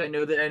Pacers. I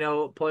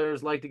know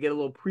players like to get a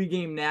little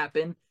pregame nap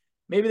in.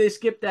 Maybe they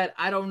skipped that.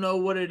 I don't know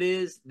what it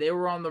is. They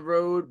were on the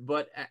road,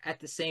 but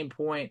at the same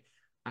point,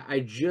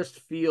 I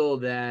just feel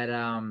that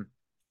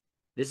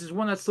this is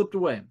one that slipped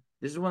away.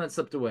 This is one that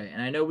slipped away.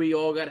 And I know we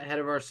all got ahead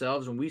of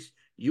ourselves, and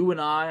you and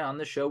I on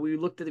the show, we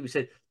looked at it. We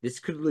said this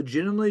could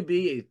legitimately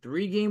be a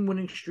 3-game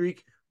winning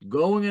streak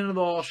going into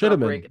the All-Star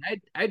break.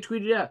 And I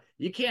tweeted out,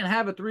 you can't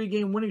have a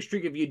 3-game winning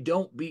streak if you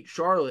don't beat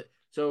Charlotte.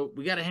 So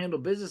we got to handle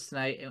business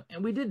tonight,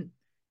 and we didn't.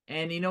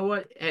 And you know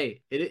what?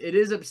 Hey, it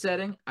is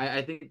upsetting.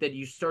 I think that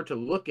you start to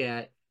look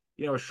at,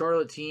 a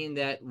Charlotte team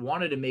that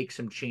wanted to make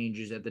some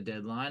changes at the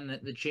deadline. And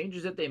the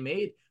changes that they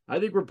made, I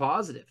think, were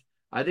positive.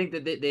 I think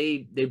that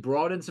they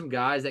brought in some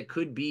guys that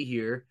could be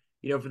here,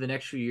 for the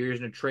next few years,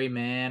 in a Trey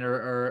Mann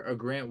or a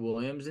Grant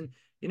Williams. And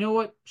you know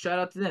what? Shout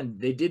out to them.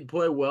 They did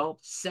play well.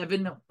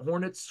 7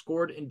 Hornets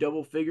scored in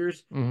double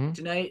figures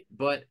tonight,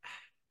 but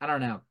I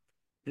don't know.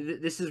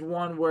 This is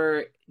one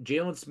where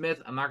Jalen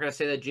Smith, I'm not going to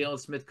say that Jalen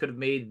Smith could have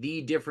made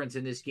the difference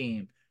in this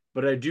game,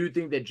 but I do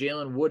think that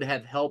Jalen would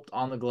have helped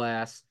on the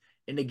glass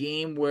in a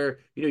game where,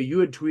 you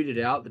had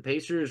tweeted out the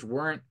Pacers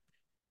weren't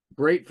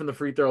great from the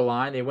free throw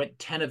line. They went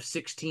 10 of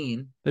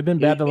 16. They've been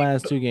bad the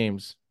last 2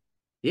 games.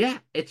 Yeah,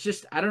 it's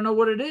just, I don't know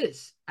what it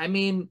is. I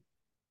mean,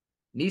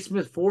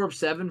 Nesmith 4 of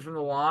 7 from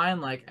the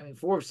line.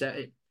 4 of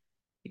 7.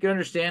 You can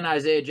understand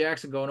Isaiah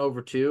Jackson going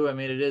over 2. I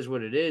mean, it is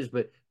what it is,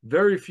 but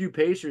very few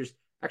Pacers.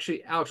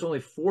 Actually, Alex, only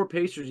 4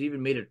 Pacers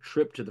even made a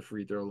trip to the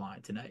free throw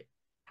line tonight.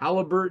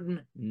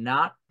 Halliburton,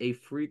 not a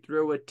free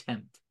throw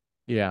attempt.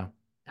 Yeah.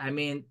 I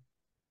mean,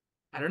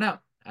 I don't know.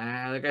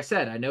 Like I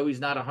said, I know he's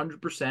not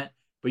 100%,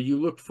 but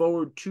you look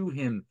forward to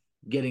him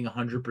getting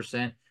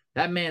 100%.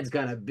 That man's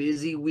got a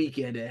busy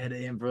weekend ahead of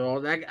him for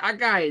all that. That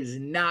guy is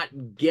not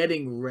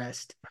getting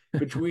rest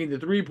between the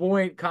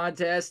 3-point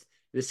contest,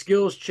 the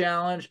skills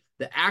challenge,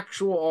 the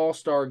actual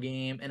All-Star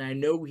game, and I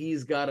know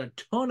he's got a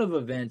ton of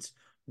events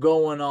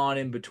going on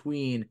in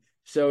between.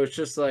 So it's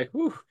just like,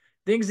 whew,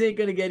 things ain't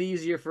going to get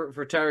easier for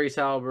Tyrese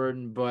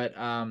Halliburton, but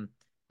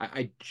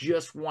I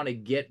just want to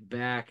get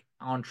back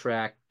on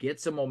track, get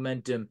some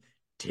momentum,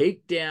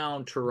 take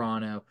down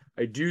Toronto.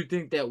 I do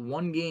think that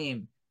one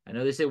game, I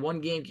know they say one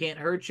game can't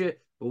hurt you,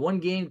 but one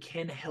game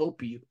can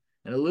help you.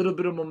 And a little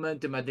bit of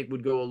momentum, I think,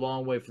 would go a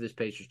long way for this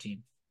Pacers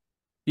team.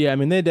 Yeah, I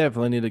mean, they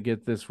definitely need to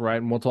get this right,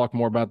 and we'll talk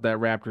more about that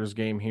Raptors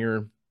game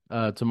here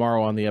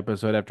tomorrow on the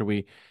episode after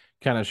we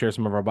kind of share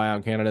some of our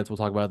buyout candidates. We'll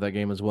talk about that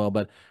game as well.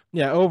 But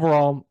yeah,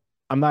 overall,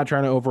 I'm not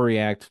trying to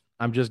overreact.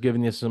 I'm just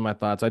giving you some of my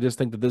thoughts. I just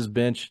think that this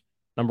bench,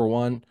 number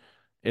one,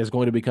 is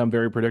going to become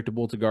very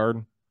predictable to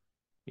guard.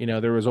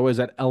 There was always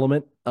that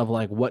element of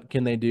like, what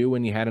can they do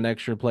when you had an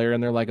extra player in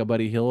there like a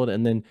Buddy Hield,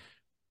 and then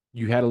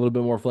you had a little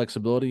bit more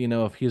flexibility.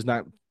 If he's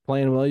not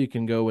playing well, you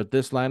can go with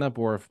this lineup,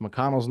 or if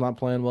McConnell's not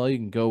playing well, you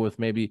can go with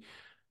maybe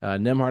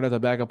Nimhart at the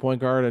backup point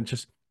guard. And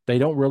just, they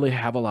don't really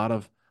have a lot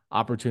of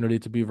opportunity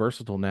to be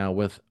versatile now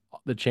with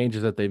the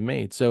changes that they've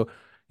made. So,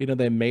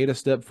 they made a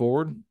step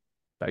forward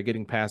by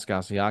getting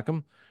Pascal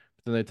Siakam,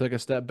 but then they took a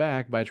step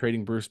back by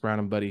trading Bruce Brown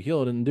and Buddy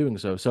Hield and doing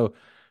so. So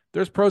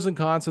there's pros and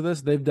cons to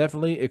this. They've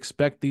definitely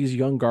expect these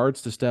young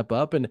guards to step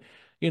up. And,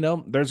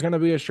 there's going to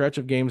be a stretch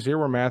of games here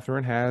where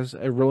Mathurin has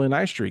a really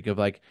nice streak of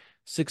like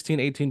 16,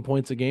 18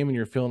 points a game, and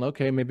you're feeling,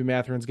 okay, maybe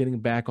Mathurin's getting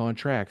back on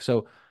track.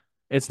 So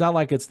it's not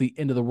like it's the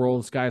end of the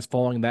world, the sky's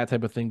falling, that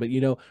type of thing. But,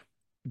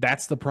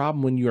 that's the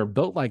problem when you are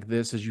built like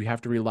this, is you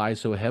have to rely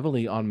so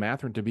heavily on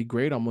Mathurin to be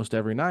great almost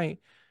every night.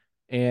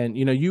 And,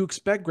 you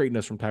expect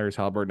greatness from Tyrese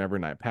Halliburton every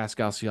night,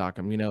 Pascal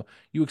Siakam.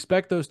 You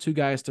expect those 2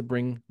 guys to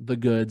bring the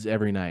goods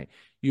every night.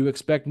 You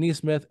expect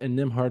Nesmith and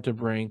Nimhart to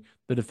bring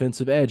the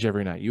defensive edge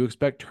every night. You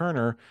expect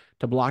Turner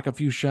to block a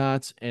few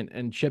shots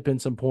and chip in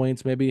some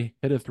points, maybe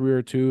hit a 3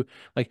 or 2.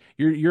 Like,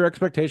 your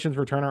expectations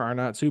for Turner are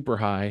not super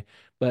high,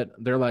 but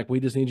they're like, we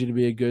just need you to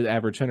be a good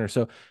average center.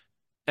 So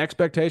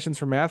expectations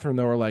for Mathurin,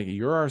 though, are like,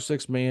 you're our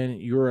 6th man.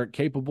 You're a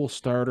capable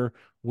starter.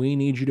 We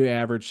need you to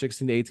average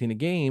 16 to 18 a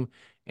game.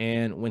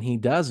 And when he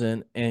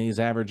doesn't, and he's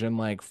averaging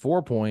like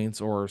 4 points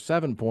or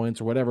 7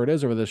 points or whatever it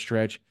is over this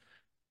stretch,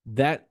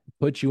 that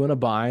puts you in a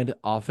bind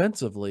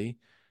offensively.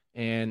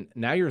 And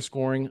now your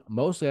scoring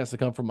mostly has to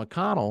come from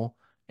McConnell.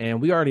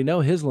 And we already know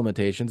his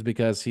limitations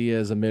because he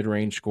is a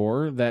mid-range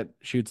scorer that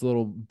shoots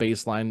little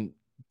baseline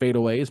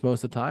fadeaways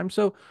most of the time.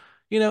 So,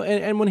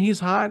 And when he's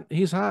hot,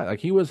 he's hot. Like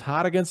he was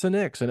hot against the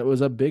Knicks, and it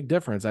was a big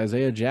difference.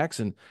 Isaiah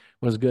Jackson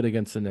was good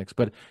against the Knicks.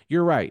 But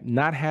you're right.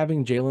 Not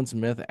having Jalen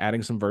Smith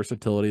adding some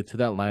versatility to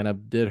that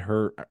lineup did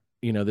hurt,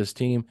 this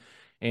team.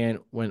 And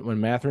when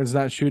Matherin's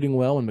not shooting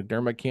well, when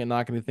McDermott can't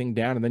knock anything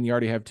down, and then you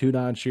already have two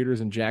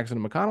non-shooters and Jackson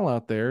and McConnell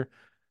out there,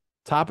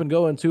 top and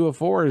go in 2 of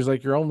 4 is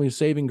like your only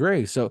saving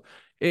grace. So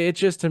it's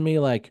just to me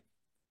like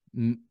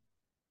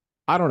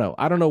I don't know.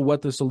 I don't know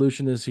what the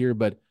solution is here,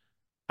 but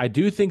I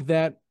do think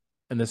that,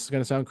 and this is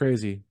going to sound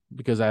crazy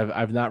because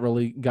I've not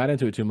really got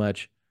into it too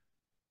much,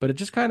 but it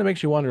just kind of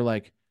makes you wonder,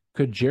 like,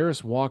 could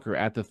Jarris Walker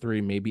at the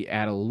 3 maybe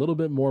add a little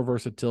bit more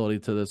versatility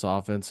to this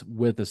offense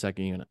with the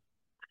second unit?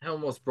 I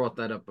almost brought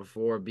that up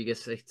before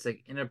because it's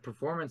like in a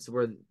performance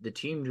where the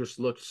team just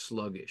looked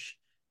sluggish.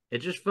 It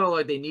just felt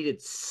like they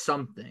needed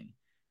something.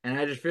 And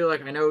I just feel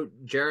like I know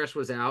Jarris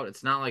was out.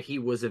 It's not like he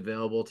was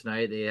available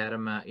tonight. They had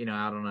him, out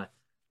on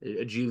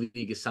a G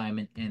League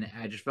assignment, and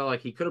I just felt like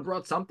he could have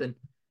brought something.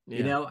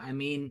 Yeah. I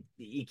mean,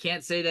 you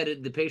can't say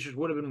that the Pacers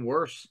would have been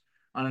worse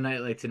on a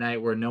night like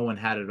tonight where no one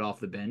had it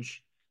off the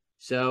bench.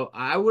 So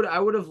I would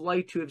have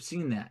liked to have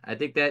seen that. I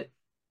think that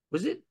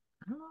was it.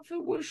 I don't know if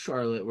it was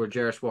Charlotte where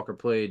Jarris Walker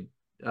played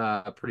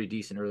pretty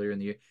decent earlier in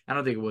the year. I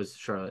don't think it was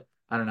Charlotte.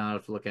 I don't know. I'll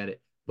have to look at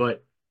it.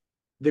 But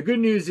the good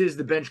news is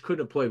the bench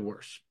couldn't have played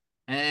worse.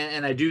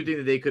 And I do think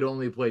that they could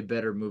only play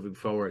better moving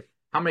forward.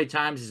 How many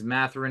times is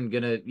Mathurin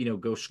going to,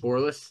 go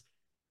scoreless?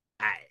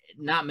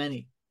 Not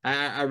many.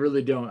 I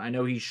really don't. I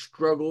know he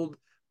struggled,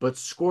 but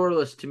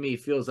scoreless to me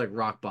feels like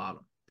rock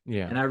bottom.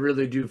 Yeah. And I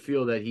really do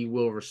feel that he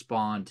will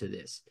respond to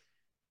this.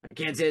 I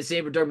can't say the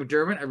same for Doug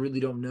McDermott. I really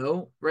don't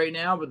know right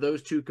now, but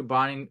those two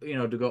combining,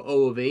 to go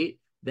 0 of 8,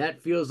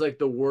 that feels like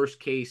the worst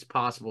case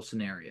possible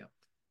scenario.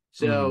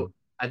 So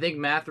I think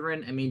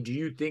Mathurin, do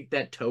you think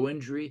that toe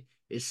injury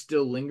is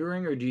still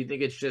lingering, or do you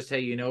think it's just,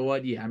 hey, you know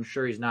what? Yeah, I'm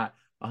sure he's not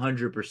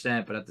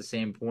 100%, but at the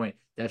same point,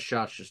 that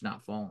shot's just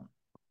not falling.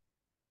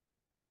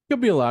 Could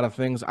be a lot of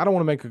things. I don't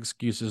want to make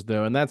excuses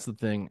though, and that's the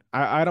thing.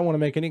 I don't want to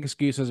make any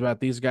excuses about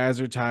these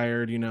guys are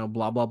tired,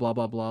 blah blah blah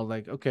blah blah.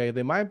 Like, okay,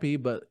 they might be,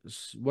 but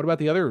what about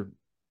the other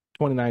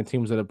 29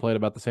 teams that have played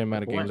about the same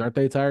amount of games? Aren't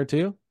they tired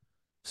too?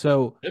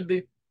 So Could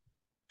be.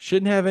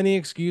 Shouldn't have any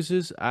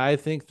excuses. I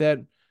think that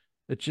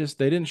it's just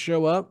they didn't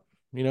show up.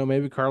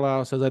 Maybe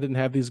Carlisle says I didn't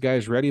have these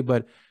guys ready,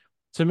 but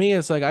to me,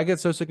 it's like I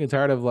get so sick and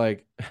tired of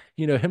like,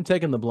 him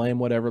taking the blame,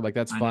 whatever. Like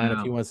that's fine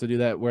if he wants to do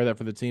that, wear that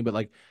for the team. But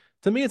like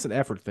to me, it's an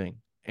effort thing.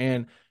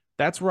 And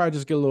that's where I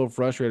just get a little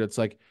frustrated. It's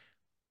like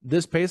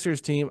this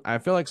Pacers team, I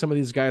feel like some of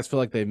these guys feel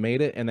like they've made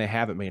it and they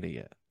haven't made it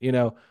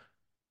yet.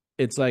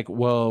 It's like,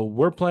 well,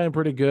 we're playing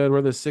pretty good.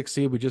 We're the 6th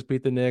seed. We just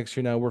beat the Knicks.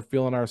 We're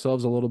feeling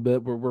ourselves a little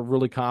bit. We're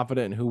really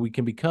confident in who we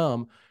can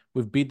become.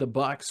 We've beat the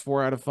Bucks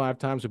 4 out of 5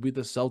 times. We beat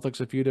the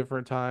Celtics a few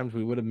different times.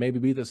 We would have maybe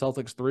beat the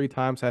Celtics 3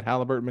 times had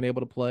Halliburton been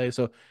able to play.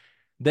 So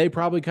they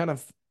probably kind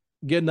of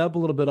getting up a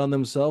little bit on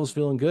themselves,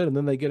 feeling good. And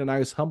then they get a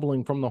nice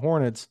humbling from the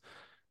Hornets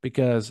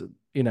because,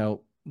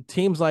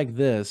 teams like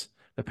this,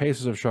 the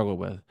Pacers have struggled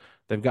with.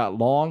 They've got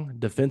long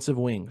defensive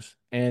wings.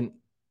 And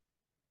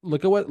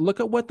look at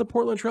what the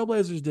Portland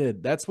Trailblazers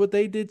did. That's what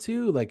they did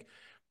too. Like,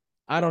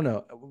 I don't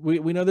know.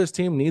 We know this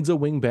team needs a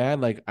wing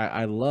bad. Like,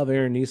 I love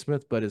Aaron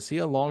Nesmith, but is he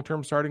a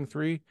long-term starting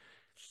 3?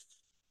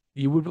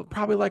 You would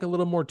probably like a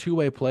little more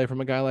two-way play from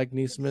a guy like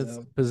Nesmith's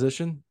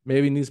position.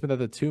 Maybe Nesmith at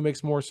the 2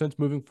 makes more sense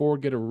moving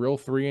forward. Get a real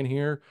 3 in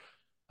here.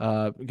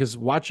 Because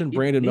watching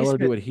Brandon Miller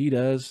do what he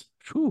does,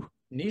 whew.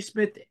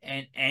 Nesmith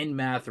and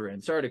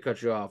Mathurin, sorry to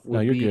cut you off,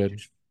 would be good.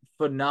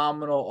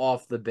 Phenomenal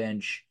off the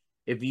bench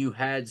if you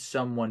had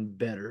someone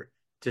better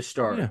to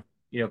start.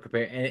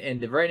 Compare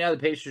and right now the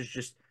Pacers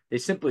just they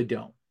simply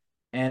don't.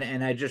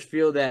 And I just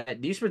feel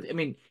that Nesmith,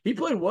 he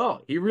played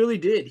well. He really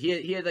did.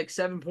 He had like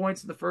 7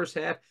 points in the first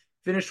half,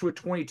 finished with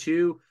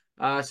 22.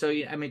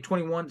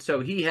 21. So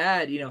he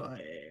had, a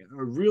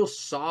real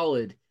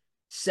solid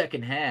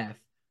second half.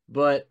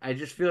 But I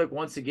just feel like,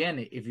 once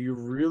again, if you're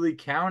really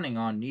counting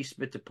on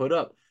Nesmith to put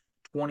up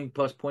 20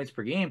 plus points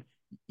per game,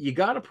 you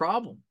got a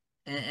problem.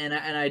 And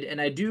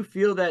I do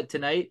feel that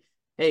tonight,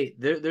 hey,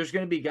 there's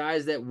going to be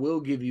guys that will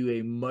give you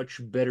a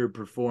much better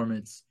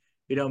performance,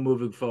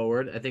 moving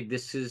forward. I think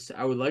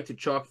I would like to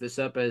chalk this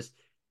up as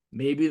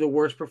maybe the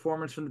worst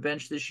performance from the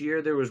bench this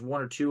year. There was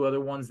 1 or 2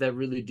 other ones that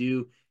really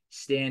do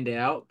stand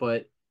out,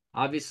 but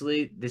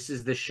obviously this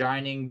is the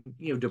shining,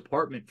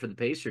 department for the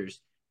Pacers.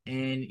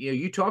 And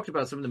you talked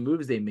about some of the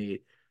moves they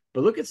made,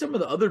 but look at some of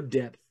the other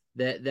depth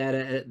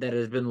that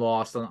has been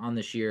lost on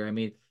this year.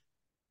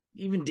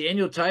 Even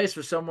Daniel Tice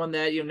was someone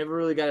that never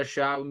really got a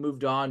shot. We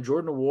moved on.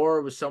 Jordan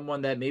Nwora was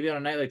someone that maybe on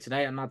a night like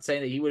tonight, I'm not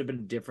saying that he would have been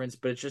a difference,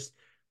 but it's just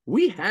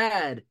we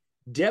had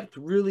depth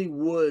really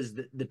was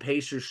the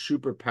Pacers'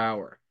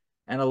 superpower,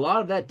 and a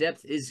lot of that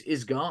depth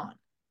is gone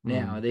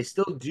now. They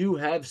still do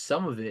have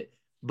some of it,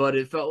 but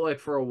it felt like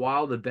for a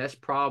while the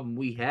best problem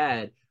we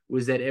had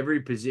was that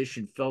every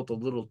position felt a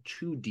little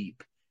too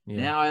deep.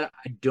 Yeah. Now,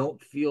 I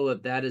don't feel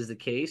that is the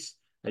case.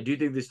 I do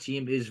think this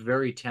team is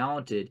very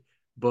talented,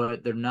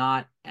 but they're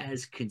not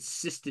as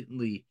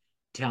consistently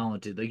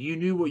talented. Like you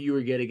knew what you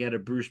were getting out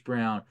of Bruce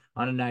Brown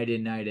on a night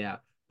in, night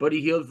out.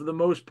 Buddy Hield, for the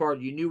most part,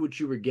 you knew what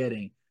you were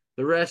getting.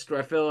 The rest,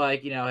 I feel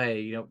like,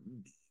 hey,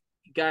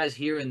 guys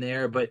here and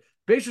there, but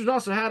Pacers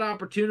also had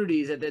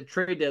opportunities at the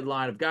trade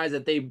deadline of guys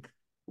that they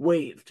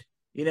waived.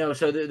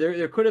 So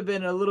there could have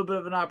been a little bit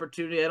of an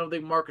opportunity. I don't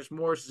think Marcus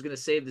Morris is going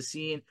to save the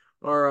scene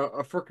or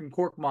a freaking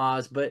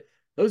Korkmaz, but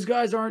those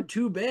guys aren't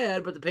too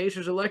bad. But the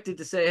Pacers elected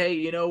to say, hey,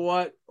 you know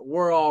what?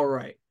 We're all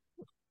right.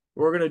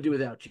 We're going to do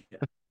without you.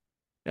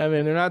 I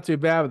mean, they're not too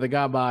bad, but they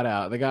got bought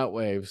out. They got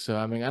waived. So,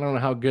 I mean, I don't know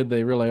how good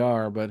they really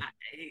are, but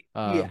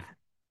Yeah.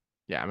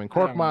 yeah, I mean, I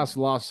don't know. Korkmaz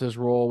lost his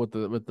role with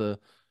the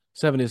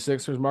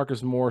 76ers.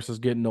 Marcus Morris is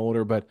getting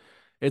older, but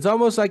it's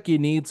almost like you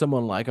need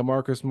someone like a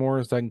Marcus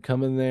Morris that can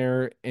come in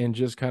there and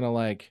just kind of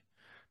like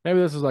maybe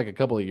this is like a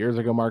couple of years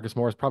ago, Marcus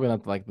Morris, probably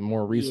not like the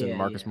more recent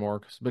Marcus Yeah.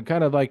 Morris, but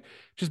kind of like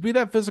just be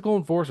that physical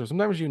enforcer.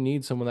 Sometimes you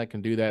need someone that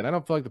can do that. And I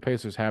don't feel like the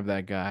Pacers have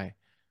that guy.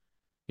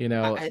 You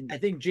know, I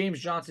think James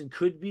Johnson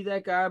could be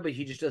that guy, but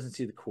he just doesn't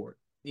see the court,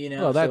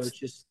 well, So it's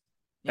just,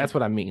 that's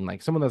what I mean.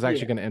 Like someone that's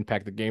actually yeah, going to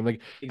impact the game. Like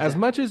as exactly.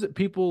 much as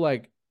people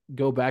like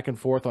go back and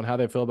forth on how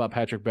they feel about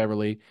Patrick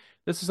Beverly,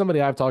 this is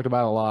somebody I've talked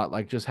about a lot.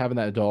 Like just having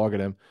that dog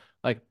in him.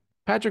 Like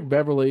Patrick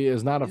Beverly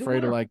is not He's a afraid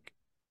to winner. like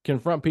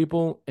confront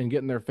people and get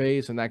in their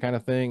face and that kind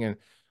of thing. And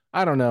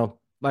I don't know,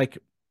 like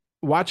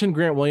watching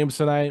Grant Williams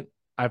tonight,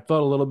 I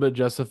felt a little bit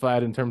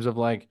justified in terms of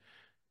like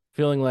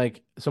feeling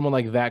like someone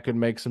like that could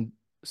make some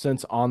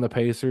sense on the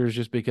Pacers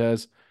just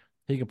because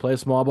he can play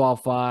small ball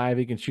five,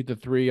 he can shoot the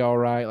three all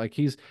right. Like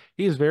he's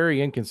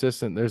very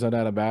inconsistent. There's no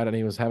doubt about it. And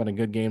he was having a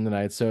good game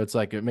tonight, so it's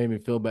like it made me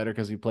feel better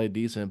because he played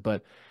decent.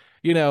 But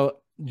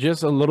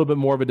just a little bit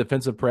more of a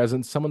defensive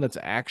presence, someone that's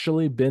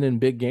actually been in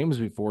big games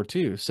before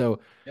too. So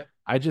Yep.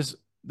 I just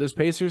this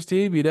Pacers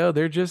team,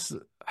 they're just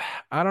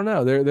I don't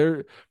know.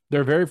 They're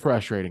very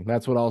frustrating.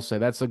 That's what I'll say.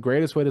 That's the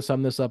greatest way to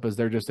sum this up is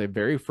they're just a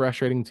very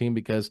frustrating team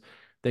because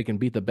they can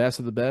beat the best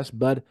of the best.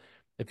 But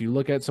if you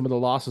look at some of the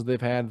losses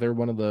they've had, they're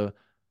one of the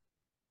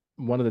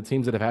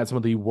teams that have had some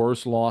of the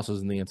worst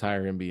losses in the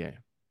entire NBA.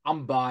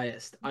 I'm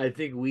biased. I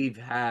think we've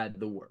had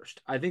the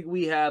worst. I think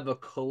we have a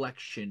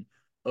collection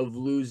of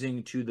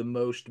losing to the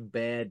most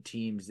bad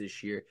teams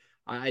this year.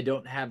 I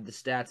don't have the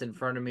stats in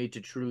front of me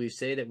to truly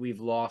say that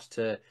we've lost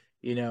to,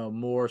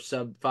 more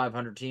sub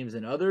 500 teams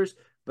than others,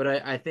 but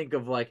I think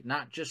of like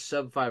not just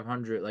sub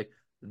 500, like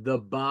the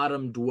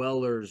bottom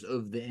dwellers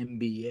of the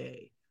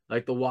NBA,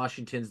 like the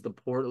Washingtons, the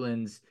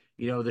Portlands,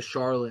 the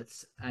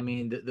Charlottes. I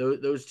mean,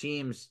 those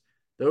teams,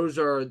 those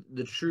are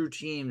the true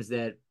teams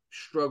that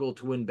struggle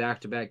to win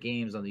back-to-back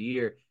games on the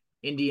year.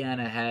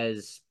 Indiana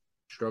has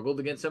struggled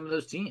against some of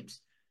those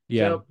teams.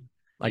 Yeah. So,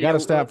 I got a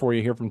stat for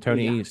you here from what do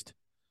Tony you got? East.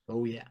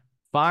 Oh yeah.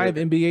 Five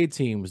Trivia. NBA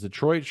teams,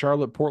 Detroit,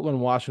 Charlotte,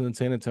 Portland, Washington,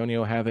 San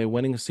Antonio, have a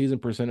winning season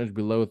percentage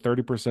below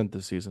 30%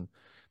 this season.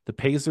 The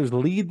Pacers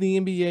lead the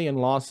NBA in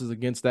losses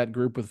against that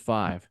group with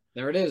five.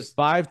 There it is.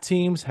 Five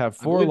teams have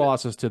I four believe it.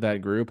 losses to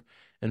that group,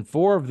 and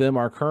four of them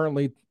are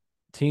currently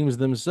teams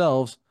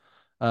themselves,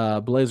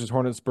 Blazers,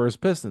 Hornets, Spurs,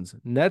 Pistons.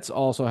 Nets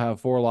also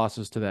have four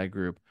losses to that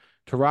group.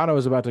 Toronto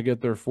is about to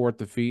get their fourth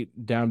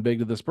defeat, down big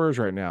to the Spurs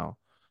right now.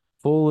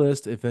 Full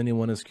list if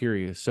anyone is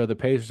curious. So the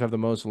Pacers have the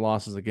most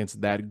losses against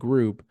that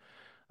group.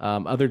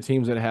 Other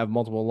teams that have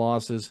multiple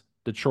losses,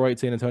 Detroit,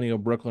 San Antonio,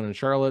 Brooklyn, and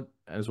Charlotte,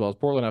 as well as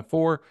Portland have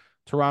four.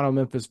 Toronto,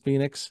 Memphis,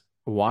 Phoenix,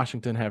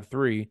 Washington have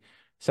three.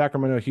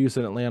 Sacramento,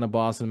 Houston, Atlanta,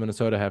 Boston,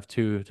 Minnesota have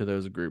two to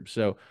those groups.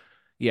 So,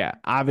 yeah,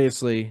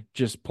 obviously,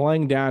 just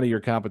playing down to your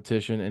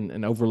competition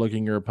and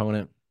overlooking your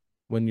opponent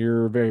when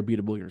you're very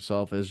beatable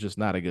yourself is just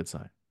not a good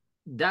sign.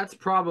 That's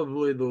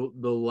probably the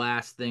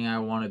last thing I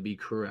want to be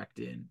correct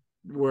in,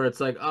 where it's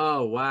like,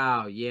 oh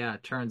wow, yeah,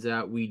 turns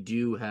out we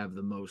do have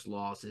the most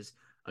losses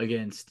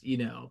against,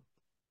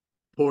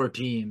 poor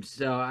teams.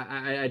 So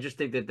I just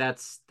think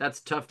that's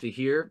tough to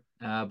hear,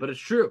 but it's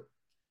true.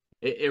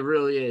 It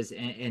really is,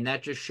 and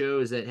that just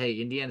shows that hey,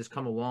 Indiana's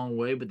come a long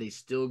way, but they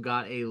still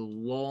got a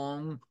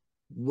long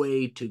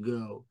way to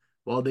go.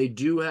 While they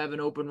do have an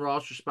open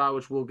roster spot,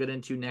 which we'll get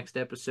into next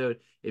episode,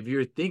 if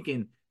you're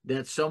thinking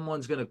that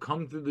someone's going to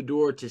come through the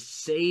door to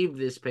save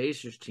this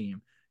Pacers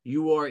team,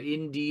 you are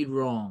indeed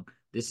wrong.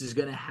 This is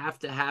going to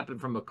happen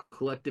from a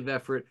collective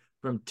effort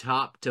from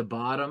top to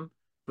bottom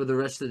for the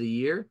rest of the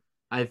year.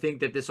 I think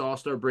that this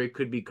All-Star break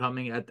could be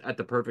coming at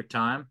the perfect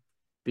time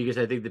because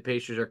I think the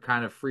Pacers are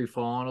kind of free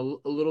falling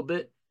a little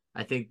bit.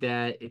 I think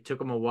that it took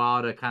them a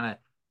while to kind of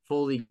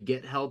fully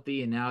get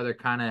healthy, and now they're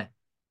kind of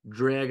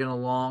dragging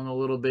along a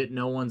little bit.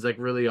 No one's like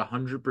really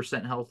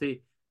 100%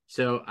 healthy.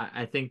 So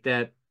I think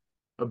that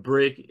a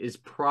break is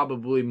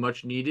probably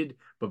much needed.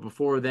 But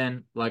before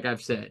then, like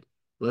I've said,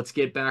 let's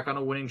get back on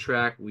a winning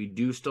track. We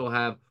do still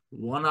have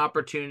one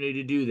opportunity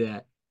to do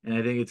that. And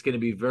I think it's going to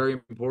be very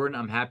important.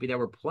 I'm happy that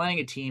we're playing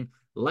a team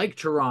like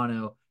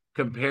Toronto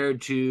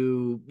compared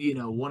to,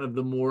 one of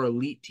the more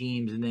elite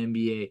teams in the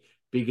NBA,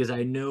 because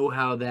I know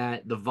how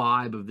the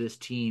vibe of this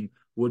team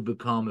would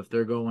become if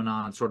they're going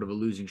on sort of a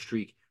losing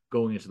streak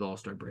going into the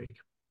All-Star break.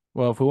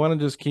 Well, if we want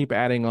to just keep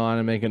adding on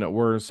and making it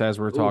worse as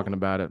we're Ooh, talking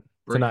about it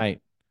bring it.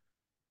 tonight,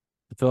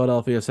 The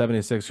Philadelphia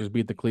 76ers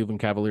beat the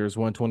Cleveland Cavaliers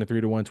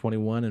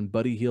 123-121, and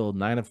Buddy Hield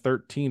 9 of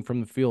 13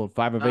 from the field,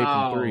 5 of 8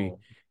 from 3,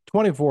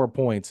 24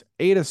 points,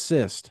 8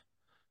 assists,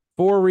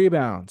 4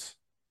 rebounds.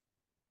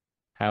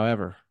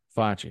 However,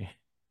 Facci,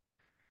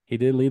 he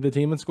did lead the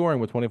team in scoring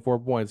with 24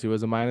 points. He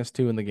was a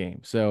 -2 in the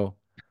game. So,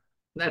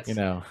 that's just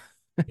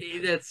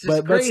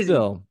but crazy. But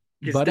still,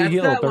 Buddy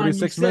Hield,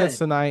 36 minutes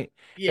tonight.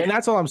 Yeah. And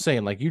that's all I'm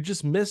saying. Like, you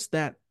just missed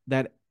that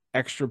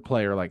extra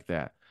player like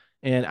that.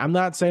 And I'm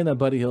not saying that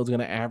Buddy Hield's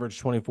going to average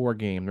 24 a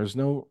game. There's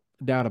no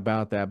doubt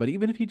about that. But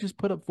even if he just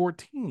put up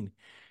 14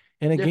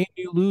 in a game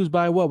you lose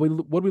by what?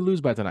 What did we lose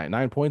by tonight?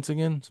 9 points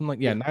again? Something like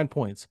 9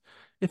 points.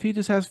 If he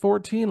just has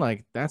 14,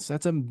 like that's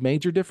a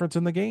major difference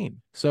in the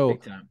game. So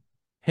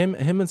him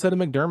instead of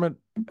McDermott,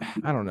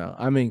 I don't know.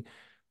 I mean,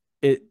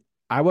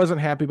 I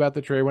wasn't happy about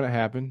the trade when it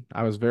happened.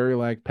 I was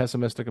very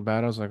pessimistic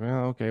about it. I was like,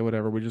 well, okay,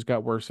 whatever. We just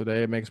got worse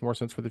today. It makes more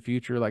sense for the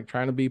future. Like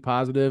trying to be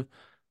positive,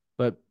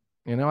 but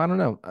I don't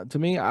know. To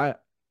me, I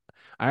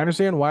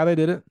understand why they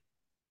did it.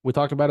 We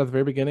talked about it at the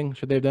very beginning.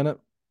 Should they have done it?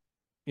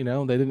 They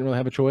didn't really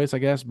have a choice, I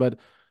guess. But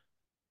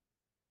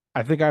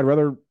I think I'd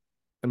rather,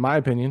 in my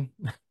opinion,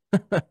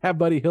 have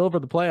Buddy Hield for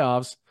the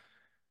playoffs,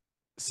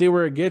 see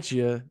where it gets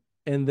you,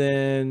 and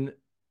then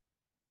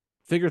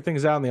figure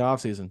things out in the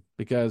offseason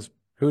because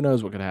who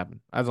knows what could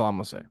happen. That's all I'm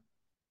going to say.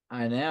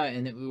 I know,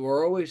 and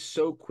we're always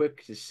so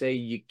quick to say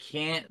you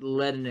can't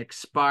let an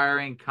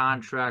expiring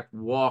contract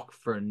walk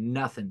for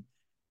nothing.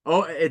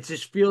 Oh, it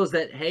just feels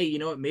that, hey, you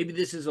know what, maybe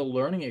this is a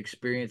learning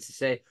experience to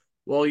say,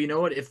 well, you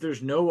know what, if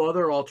there's no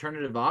other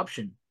alternative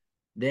option,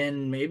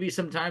 then maybe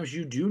sometimes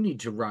you do need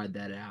to ride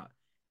that out.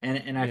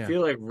 And I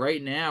feel like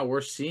right now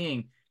we're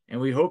seeing,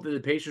 and we hope that the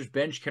Pacers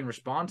bench can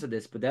respond to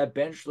this, but that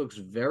bench looks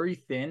very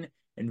thin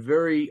and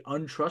very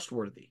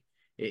untrustworthy.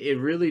 It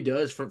really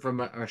does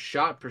from a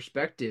shot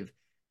perspective.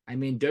 I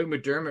mean, Doug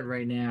McDermott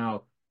right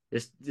now,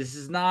 this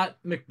is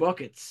not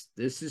McBuckets.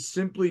 This is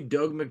simply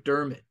Doug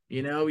McDermott.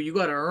 You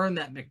got to earn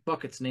that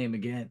McBuckets name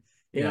again.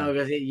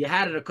 Because you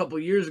had it a couple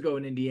years ago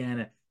in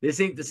Indiana. This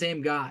ain't the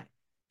same guy.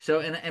 So,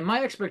 and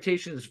my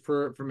expectations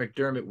for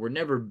McDermott were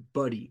never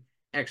Buddy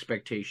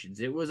expectations.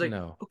 It was like,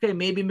 okay,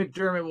 maybe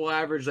McDermott will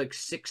average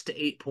 6 to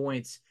 8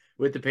 points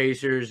with the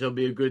Pacers. He'll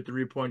be a good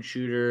 3-point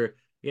shooter.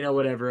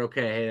 Whatever.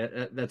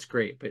 Okay, that's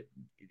great. But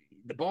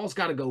the ball's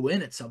got to go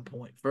in at some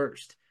point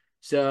first.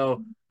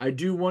 So I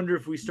do wonder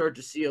if we start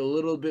to see a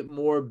little bit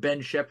more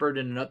Ben Shepherd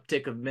and an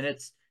uptick of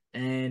minutes.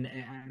 And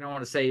I don't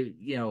want to say,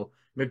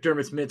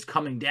 McDermott's minutes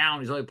coming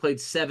down. He's only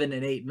played 7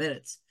 and 8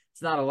 minutes.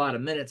 It's not a lot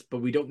of minutes,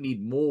 but we don't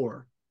need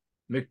more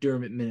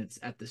McDermott minutes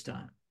at this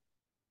time.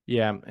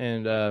 Yeah,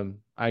 and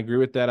I agree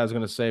with that. I was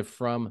going to say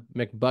from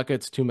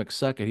McBuckets to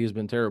McSucket, he's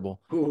been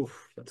terrible.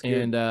 Oof, that's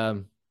good.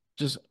 And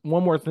just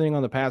one more thing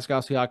on the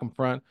Pascal Siakam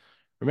front.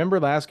 Remember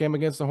last game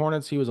against the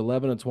Hornets? He was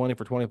 11 of 20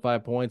 for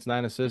 25 points,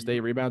 9 assists, 8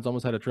 rebounds,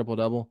 almost had a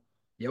triple-double.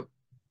 Yep,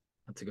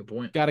 that's a good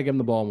point. Got to give him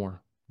the ball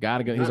more.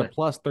 He's a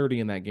plus 30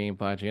 in that game,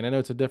 Facci. And I know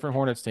it's a different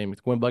Hornets team.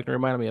 Quinn Buckner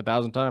reminded me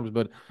 1,000 times,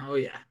 but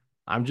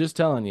I'm just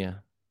telling you,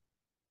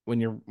 when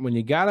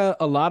you got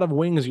a lot of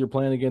wings you're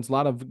playing against, a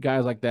lot of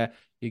guys like that,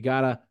 you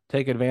got to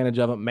take advantage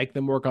of them, make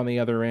them work on the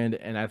other end.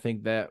 And I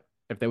think that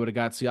if they would have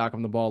got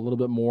Siakam the ball a little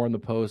bit more in the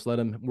post, let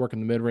him work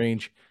in the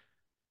mid-range,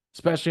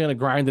 especially in a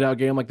grinded-out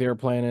game like they were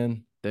playing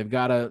in, they've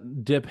got to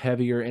dip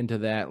heavier into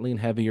that, lean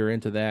heavier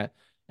into that,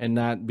 and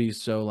not be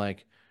so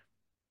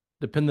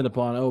dependent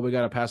upon, we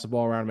got to pass the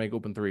ball around and make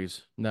open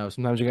threes. No,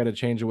 sometimes you got to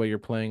change the way you're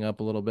playing up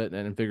a little bit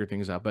and figure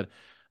things out. But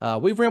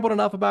we've rambled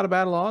enough about a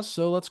bad loss,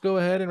 so let's go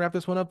ahead and wrap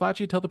this one up.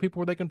 Facci, tell the people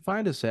where they can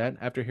find us at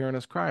after hearing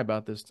us cry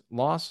about this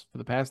loss for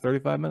the past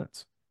 35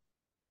 minutes.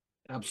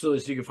 Absolutely.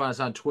 So you can find us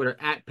on Twitter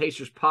at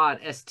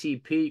PacersPod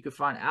STP. You can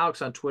find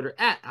Alex on Twitter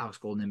at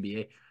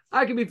AlexGoldenNBA.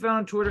 I can be found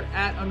on Twitter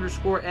at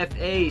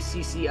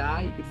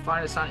 _FACCI. You can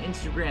find us on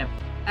Instagram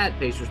at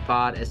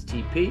PacersPod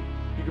STP.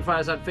 You can find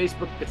us on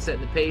Facebook at Setting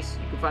the Pace.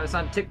 You can find us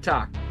on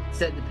TikTok,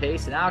 Setting the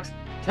Pace. And Alex,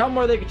 tell them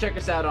where they can check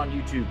us out on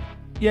YouTube.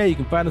 Yeah, you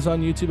can find us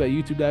on YouTube at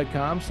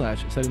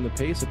youtube.com/Setting the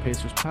Pace, a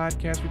Pacers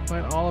podcast. You can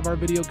find all of our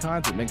video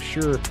content. Make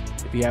sure,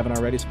 if you haven't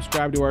already,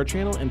 subscribe to our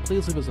channel, and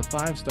please leave us a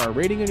 5-star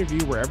rating and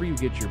review wherever you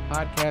get your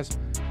podcast.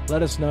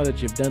 Let us know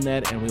that you've done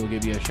that, and we will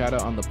give you a shout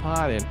out on the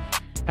pod. And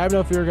have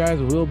no fear, guys.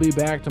 We'll be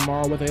back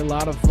tomorrow with a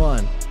lot of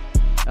fun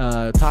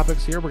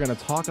topics here. We're going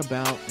to talk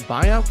about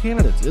buyout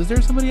candidates. Is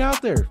there somebody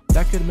out there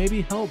that could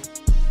maybe help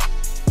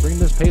bring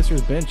this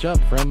Pacers bench up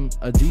from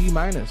a D-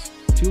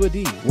 to a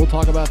D? We'll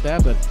talk about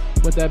that. But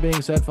with that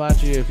being said,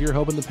 Facci, if you're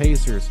hoping the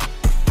Pacers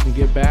can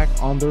get back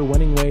on their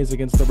winning ways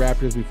against the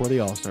Raptors before the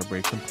All-Star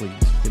break, then please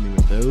hit me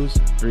with those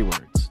 3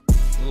 words.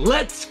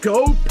 Let's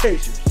go,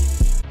 Pacers!